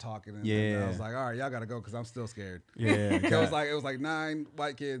kids start talking. And then Yeah. I was like, all right, y'all got to go because I'm still scared. Yeah. It was like 9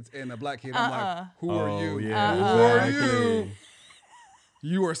 white kids and a black kid. I'm like, who are you? Yeah, Who are exactly. you?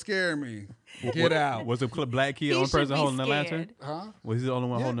 You are scaring me. Get out. Was the black kid He the only should person be holding the scared. lantern? Huh? Was he the only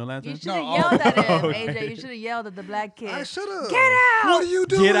one Yeah. holding the You lantern? should have No, yelled at him, okay. AJ. You should have yelled at the black kid. I should have. Get out! What are you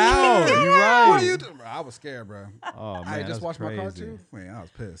doing? Get out. Get You're out. What right. are you doing? Bro, I was scared, bro. Oh, man. I had just that's washed my car crazy. too. Man, I was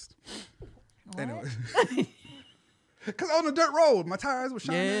pissed. What? Anyway. Because on the dirt road, my tires were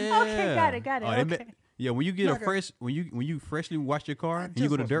shining. Yeah. Okay, got it, Oh, they okay. yeah, when you get Like when you freshly wash your car and you just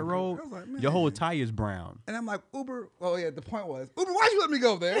go to washed dirt my car. road, I was like, your whole man. tire is brown. And I'm like, Uber. Oh, yeah, the point was, Uber, why'd you let me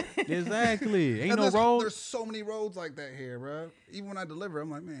go there? Exactly. Ain't And no road. There's so many roads like that here, bro. Even when I deliver,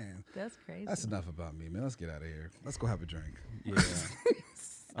 I'm like, man, That's crazy. that's enough about me, man. Let's get out of here. Let's go have a drink. Yeah.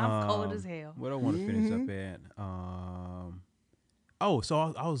 I'm cold as hell. What I want to finish up at? Oh,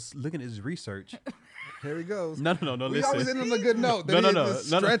 so I was looking at this research. Here he goes. No. We Listen. always end on a good note. Then No. Just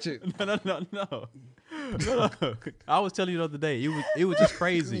stretch it. No. I was telling you the other day, it was just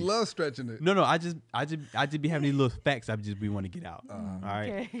crazy. Love stretching it. No, I just be having these little facts I just be want to get out. All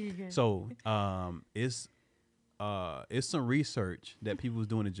right. Okay. So it's some research that people was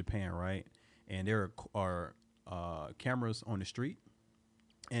doing in Japan, right? And there are cameras on the street,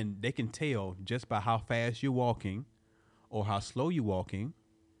 and they can tell just by how fast you're walking, or how slow you're walking,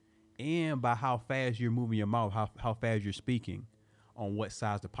 and by how fast you're moving your mouth, how fast you're speaking, on what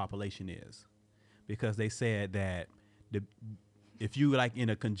size the population is. Because they said that if you like in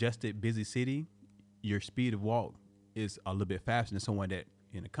a congested, busy city, your speed of walk is a little bit faster than someone that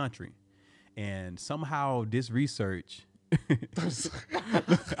in the country. And somehow this research,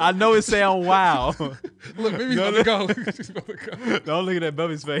 I know it sounds wild. Look, Mimi's about to go. She's about to go. Don't look at that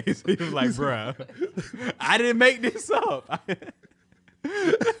Bubby's face. He was like, bruh, I didn't make this up.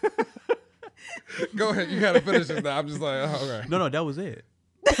 Go ahead. You got to finish this now. I'm just like, oh, okay. No, that was it.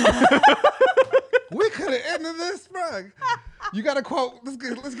 We could have ended this, bro. You got a quote. Let's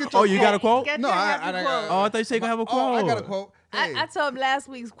get your Oh, you got a quote? Get No, your I happy got. quote. Oh, I thought you said you gonna have a quote. Oh, I got a quote. Hey. I told him last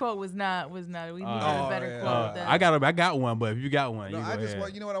week's quote was not. We needed a better yeah. quote. than- I got one, but if you got one, No, you go I just ahead.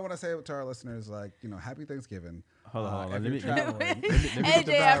 want, you know what I want to say to our listeners, like, happy Thanksgiving. Hold on. If Let you're me traveling, let me get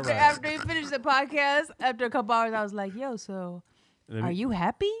the AJ, vibe right. after he finished the podcast, after a couple hours, I was like, "Yo, so Let me- are you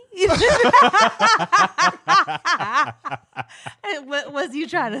happy? Was you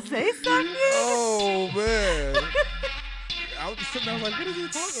trying to say something?" Oh man, I was just sitting there, I was like, what is he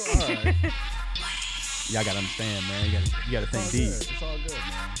talking about? All right. Y'all gotta understand, man. You gotta think It's all deep. good. It's all good,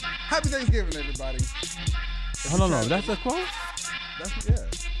 man. Happy Thanksgiving, everybody. Hold on, that's a quote. That's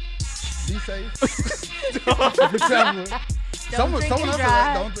Be safe. If you're traveling. Someone drink else and said,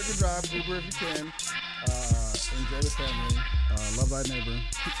 drive. don't drink and drive. Uber if you can. Enjoy the family. Love thy neighbor.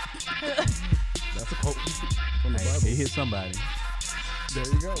 That's a quote from the Hey, Bible. it hit somebody. There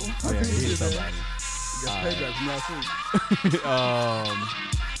you go. Yeah, it hit somebody. Got payback from last week.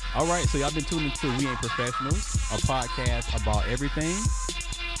 All right, so y'all been tuning to We Ain't Professionals, a podcast about everything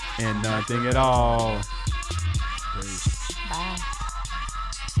and nothing at all. Peace. Bye.